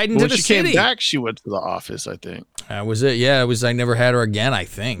 Yeah. Riding to the city. When she came back, she went to the office, I think. That was it. Yeah, it was. I never had her again, I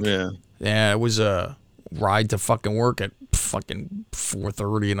think. Yeah, it was a ride to fucking work at fucking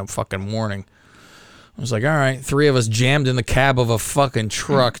 4:30 in the fucking morning. I was like, all right, 3 of us jammed in the cab of a fucking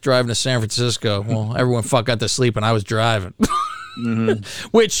truck driving to San Francisco. Well, everyone got to sleep and I was driving.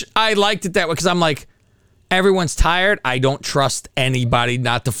 Which I liked it that way because I'm like, everyone's tired. I don't trust anybody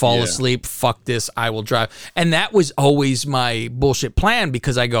not to fall asleep. Fuck this. I will drive. And that was always my bullshit plan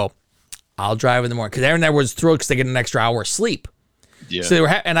because I go, I'll drive in the morning. Because everyone was thrilled because they get an extra hour of sleep. Yeah. So they were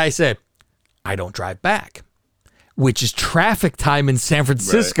and I said, I don't drive back, which is traffic time in San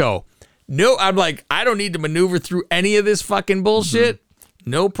Francisco. Right. No, I'm like, I don't need to maneuver through any of this fucking bullshit.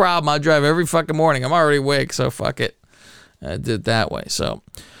 No problem. I'll drive every fucking morning. I'm already awake, so fuck it. I did it that way. So,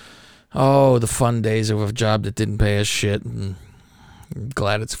 the fun days of a job that didn't pay us shit. And I'm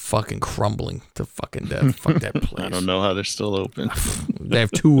glad it's fucking crumbling to fucking death. Fuck that place. I don't know how they're still open. They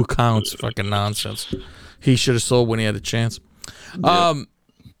have 2 accounts. Fucking nonsense. He should have sold when he had a chance. A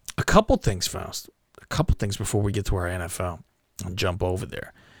couple things, Faust. A couple things before we get to our NFL. I'll jump over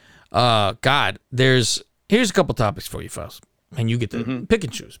there. God, here's a couple topics for you, Faust. And you get to pick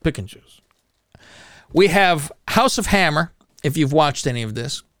and choose. We have House of Hammer, if you've watched any of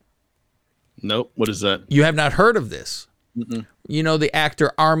this. Nope. What is that? You have not heard of this. You know the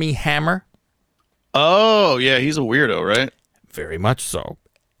actor Armie Hammer? Oh, yeah. He's a weirdo, right? Very much so.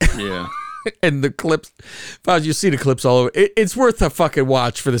 Yeah. And the clips, you see the clips all over. It's worth a fucking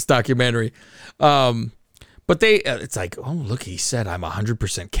watch for this documentary. But it's like, oh, look, he said I'm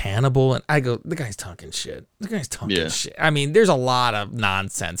 100% cannibal. And I go, the guy's talking shit. Shit. I mean, there's a lot of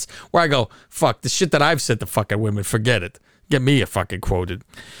nonsense where I go, fuck, the shit that I've said to fucking women, forget it. Get me a fucking quoted.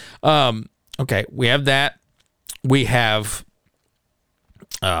 Okay, we have that. We have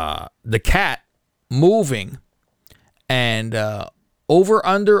the cat moving and over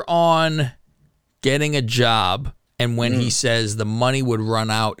under on getting a job. And when he says the money would run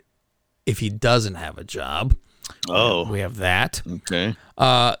out if he doesn't have a job. Oh. We have that. Okay.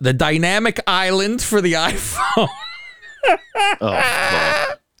 The dynamic island for the iPhone. Oh,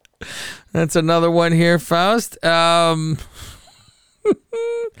 fuck. That's another one here, Faust. And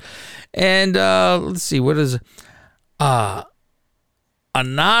let's see, what is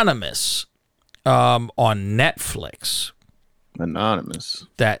Anonymous on Netflix. Anonymous.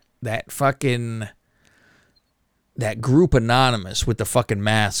 That fucking that group Anonymous with the fucking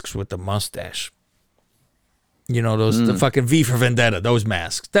masks with the mustache. You know, those the fucking V for Vendetta, those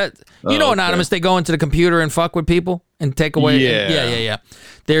masks. That Anonymous, they go into the computer and fuck with people and take away. Yeah.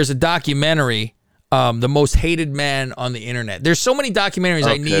 There's a documentary, The Most Hated Man on the Internet. There's so many documentaries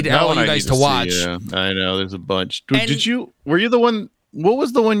I need all you guys to watch. Yeah, I know, there's a bunch. Were you the one? What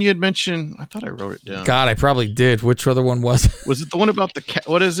was the one you had mentioned? I thought I wrote it down. God, I probably did. Which other one was it? Was it the one about the cat?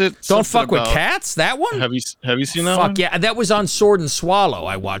 What is it? Don't fuck with cats? That one? Have you seen that one? Fuck yeah. That was on Sword and Swallow.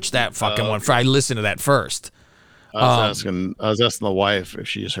 I watched that fucking one. I listened to that first. I was asking the wife if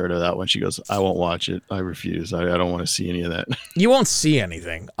she has heard of that one. She goes, I won't watch it. I refuse. I don't want to see any of that. You won't see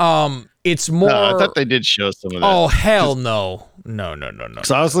anything. It's more. No, I thought they did show some of that. Oh, hell no. No.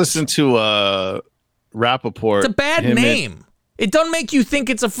 So I was listening to Rappaport. It's a bad name. It doesn't make you think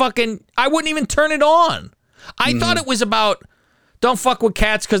it's a fucking. I wouldn't even turn it on. I thought it was about don't fuck with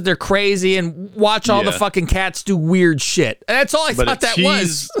cats because they're crazy and watch all the fucking cats do weird shit. And that's all I thought that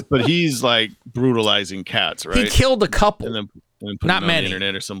was. But he's like brutalizing cats, right? He killed a couple. And then put not it on many. the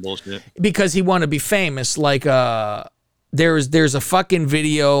internet or some bullshit. Because he wanted to be famous. Like there's a fucking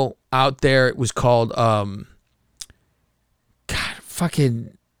video out there. It was called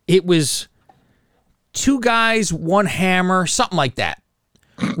it was 2 guys, 1 hammer, something like that,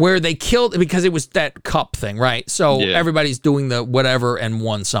 where they killed because it was that cup thing, right? So everybody's doing the whatever and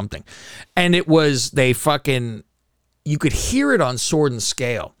won something. And it was, you could hear it on Sword and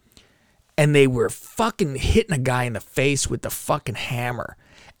Scale. And they were fucking hitting a guy in the face with the fucking hammer.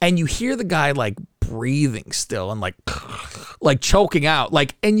 And you hear the guy like breathing still and like choking out.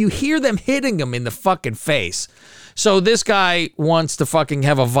 And you hear them hitting him in the fucking face. So this guy wants to fucking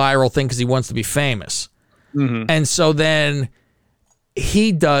have a viral thing because he wants to be famous. Mm-hmm. And so then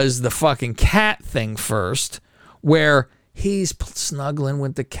he does the fucking cat thing first, where he's snuggling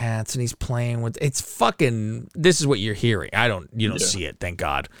with the cats and he's playing with. It's fucking. This is what you're hearing. You don't see it, thank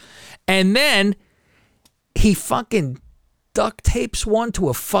God. And then he fucking duct tapes one to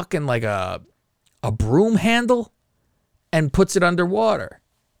a fucking like a broom handle and puts it underwater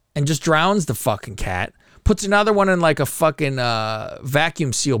and just drowns the fucking cat. Puts another one in like a fucking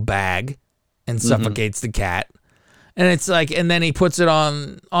vacuum seal bag and suffocates the cat. And it's like, and then he puts it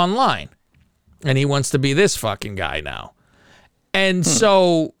online. And he wants to be this fucking guy now. And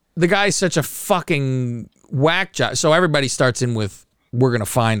so the guy's such a fucking whack job. So everybody starts in with, we're going to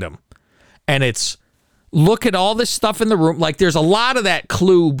find him. And it's, look at all this stuff in the room. Like there's a lot of that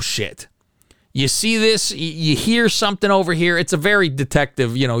Klube shit. You see this, you hear something over here. It's a very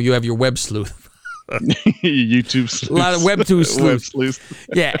detective, you have your web sleuth. YouTube sleuths. A lot of web sleuths.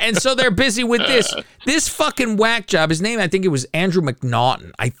 Yeah, and so they're busy with this fucking whack job. His name, I think it was Andrew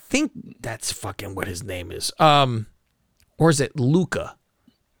McNaughton. I think that's fucking what his name is. Or is it Luca?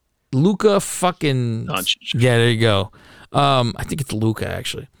 Luca fucking. Yeah, there you go. I think it's Luca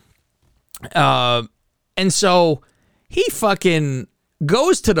actually. And so he fucking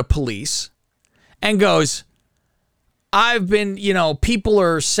goes to the police and goes, I've been, people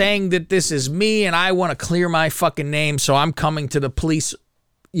are saying that this is me and I want to clear my fucking name, so I'm coming to the police,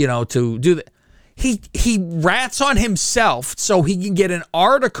 to do that. He rats on himself so he can get an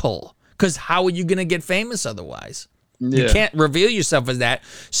article, because how are you going to get famous otherwise? Yeah. You can't reveal yourself as that.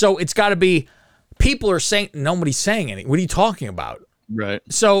 So it's got to be, people are saying, nobody's saying anything. What are you talking about? Right.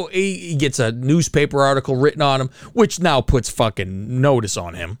 So he gets a newspaper article written on him, which now puts fucking notice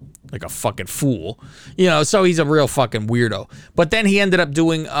on him, like a fucking fool. So he's a real fucking weirdo. But then he ended up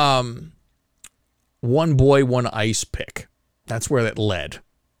doing One Boy, One Ice Pick. That's where that led.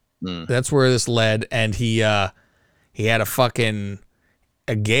 That's where this led. And he had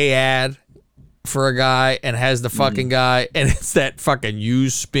a gay ad for a guy and has the fucking guy, and it's that fucking "you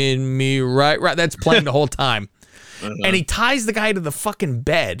spin me right" that's playing the whole time. And he ties the guy to the fucking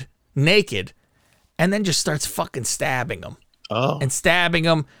bed naked and then just starts fucking stabbing him. And stabbing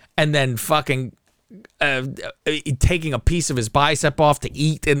him and then fucking taking a piece of his bicep off to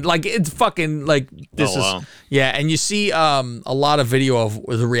eat, and like it's fucking like this is yeah. And you see a lot of video of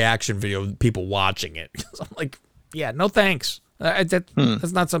the reaction video of people watching it. I'm like, yeah, no thanks.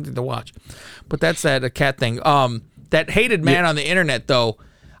 That's not something to watch. But that's that cat thing. That hated man on the internet though.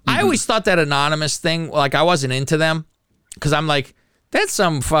 I always thought that anonymous thing, like I wasn't into them because I'm like, that's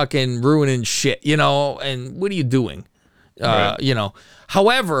some fucking ruining shit, you know. And what are you doing? You know.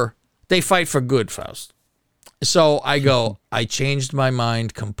 However, they fight for good, Faust. So I go, I changed my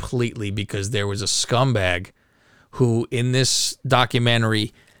mind completely because there was a scumbag who, in this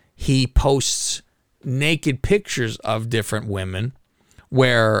documentary, he posts naked pictures of different women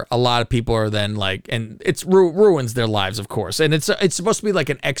where a lot of people are then like, and it's ruins their lives, of course. And it's supposed to be like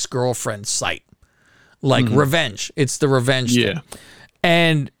an ex-girlfriend site, like revenge. It's the revenge thing.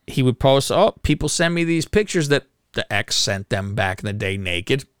 And he would post, oh, people send me these pictures that the ex sent them back in the day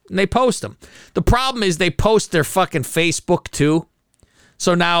naked. And they post them. The problem is they post their fucking Facebook too.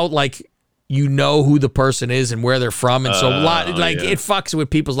 So now, like, you know who the person is and where they're from. And so it fucks with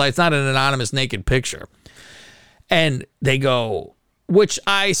people's life. It's not an anonymous naked picture. And they go, which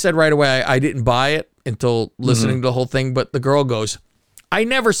I said right away, I didn't buy it until listening to the whole thing. But the girl goes, I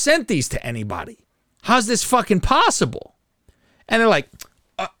never sent these to anybody. How's this fucking possible? And they're like,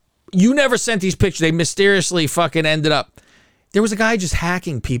 you never sent these pictures. They mysteriously fucking ended up. There was a guy just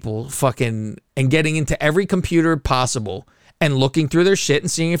hacking people fucking and getting into every computer possible and looking through their shit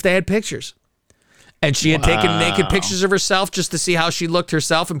and seeing if they had pictures. And she had taken naked pictures of herself just to see how she looked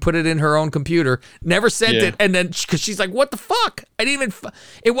herself and put it in her own computer. Never sent it. And then, because she's like, what the fuck? I didn't even,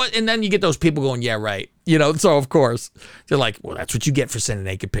 it was, and then you get those people going, yeah, right. You know, so of course, they're like, well, that's what you get for sending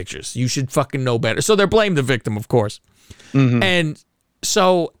naked pictures. You should fucking know better. So they're blamed the victim, of course. And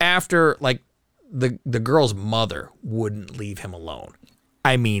so after, like, the girl's mother wouldn't leave him alone.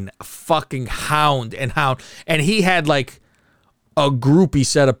 I mean, a fucking hound. And he had like a groupie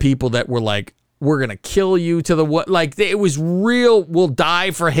set of people that were like, we're going to kill you to the what? Like, it was real, we'll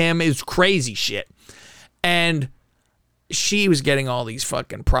die for him. It was crazy shit. And she was getting all these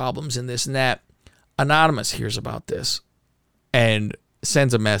fucking problems and this and that. Anonymous hears about this and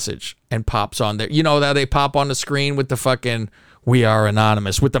sends a message and pops on there. You know that they pop on the screen with the fucking "We are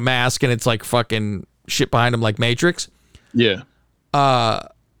anonymous" with the mask, and it's like fucking shit behind him like Matrix. Yeah.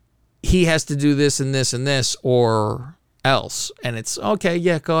 He has to do this and this and this or else. And it's okay,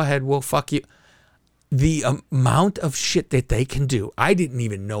 yeah, go ahead, we'll fuck you. The amount of shit that they can do, I didn't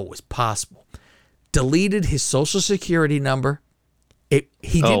even know was possible. Deleted his social security number.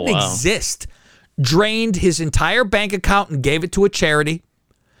 He didn't exist. Drained his entire bank account and gave it to a charity.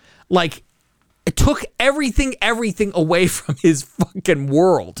 Like, it took everything away from his fucking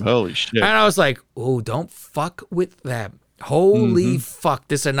world. Holy shit. And I was like, oh, don't fuck with them. Holy fuck.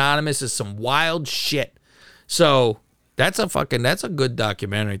 This Anonymous is some wild shit. So that's a good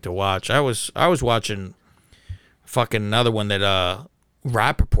documentary to watch. I was watching fucking another one that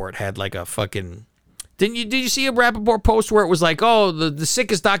Rappaport had like a fucking. Did you see a Rappaport post where it was like, oh, the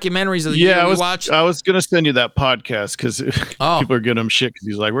sickest documentaries of the year we watched? I was going to send you that podcast because people are giving him shit because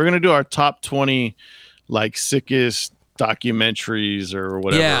he's like, we're going to do our top 20 like sickest documentaries or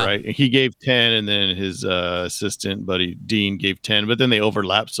whatever, right? And he gave 10 and then his assistant buddy Dean gave 10, but then they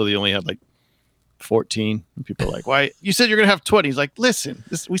overlapped. So they only had like 14. And people are like, why? You said you're going to have 20. He's like, listen,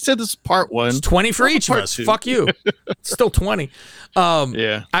 we said this is part one. It's 20 for each of us. Two. Fuck you. It's still 20.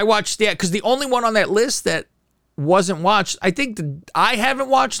 Yeah. I watched, because the only one on that list that wasn't watched, I think I haven't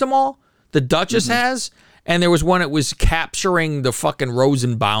watched them all. The Duchess has. And there was one that was capturing the fucking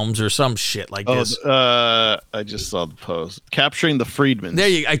Rosenbaums or some shit like this. I just saw the post. Capturing the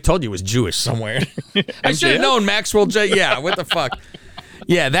Friedmans. I told you it was Jewish somewhere. I should have known Maxwell J. Yeah, what the fuck?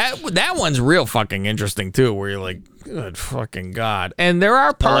 Yeah, that one's real fucking interesting too, where you're like, good fucking God. And there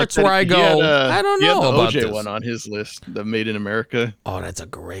are parts where I go, I don't know about OJ this. one on his list, the Made in America. Oh, that's a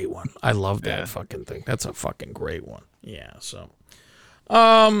great one. I love that fucking thing. That's a fucking great one. Yeah, so.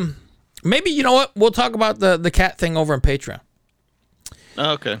 Maybe, you know what? We'll talk about the cat thing over on Patreon.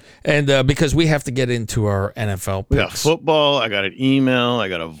 Oh, okay. And because we have to get into our NFL picks. We got football. I got an email. I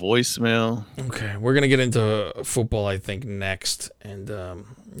got a voicemail. Okay. We're going to get into football, I think, next and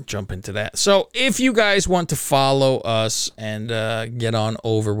jump into that. So if you guys want to follow us and get on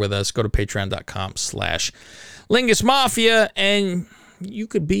over with us, go to patreon.com/Lingus Mafia and you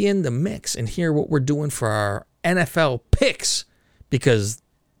could be in the mix and hear what we're doing for our NFL picks because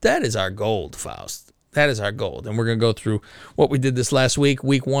That is our gold, Faust. That is our gold. And we're going to go through what we did this last week.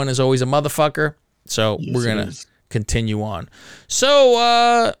 Week 1 is always a motherfucker. So we're going to continue on.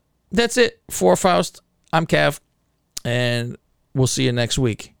 So that's it for Faust. I'm Cav. And we'll see you next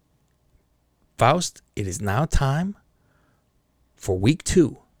week. Faust, it is now time for week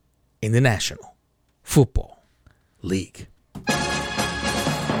 2 in the National Football League.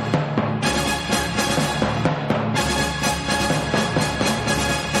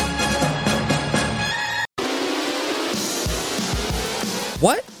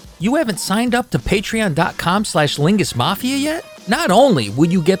 What? You haven't signed up to patreon.com/LingusMafia yet? Not only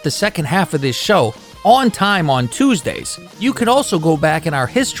will you get the second half of this show on time on Tuesdays, you could also go back in our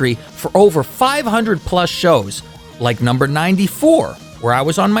history for over 500 plus shows, like number 94, where I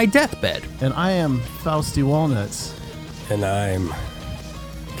was on my deathbed. And I am Fausty Walnuts. And I'm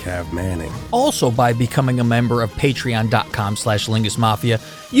Cav Manning. Also, by becoming a member of patreon.com/LingusMafia,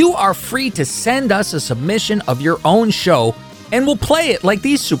 you are free to send us a submission of your own show and we'll play it like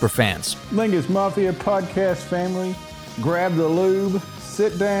these superfans. Lingus Mafia podcast family, grab the lube,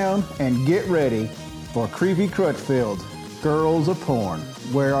 sit down, and get ready for Creepy Crutchfield. Girls of Porn.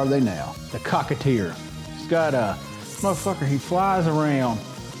 Where are they now? The Cocketeer. He's got a motherfucker, he flies around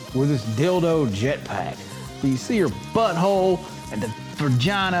with this dildo jetpack. You see her butthole and the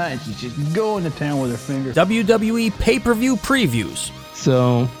vagina, and she's just going to town with her fingers. WWE pay-per-view previews.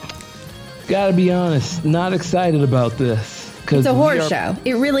 So, gotta be honest, not excited about this. It's a horror show.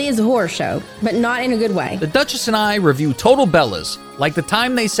 It really is a horror show, but not in a good way. The Duchess and I review Total Bellas, like the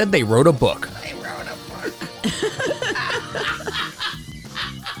time they said they wrote a book. They wrote a book.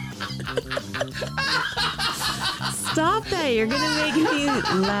 Stop that. You're going to make me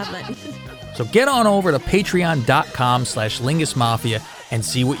laugh. So get on over to patreon.com/LingusMafia and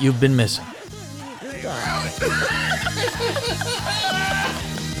see what you've been missing.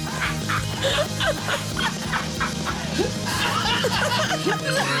 I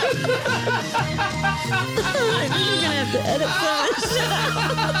think you're gonna have to edit so much.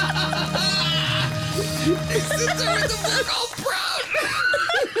 They sit there with the book all proud.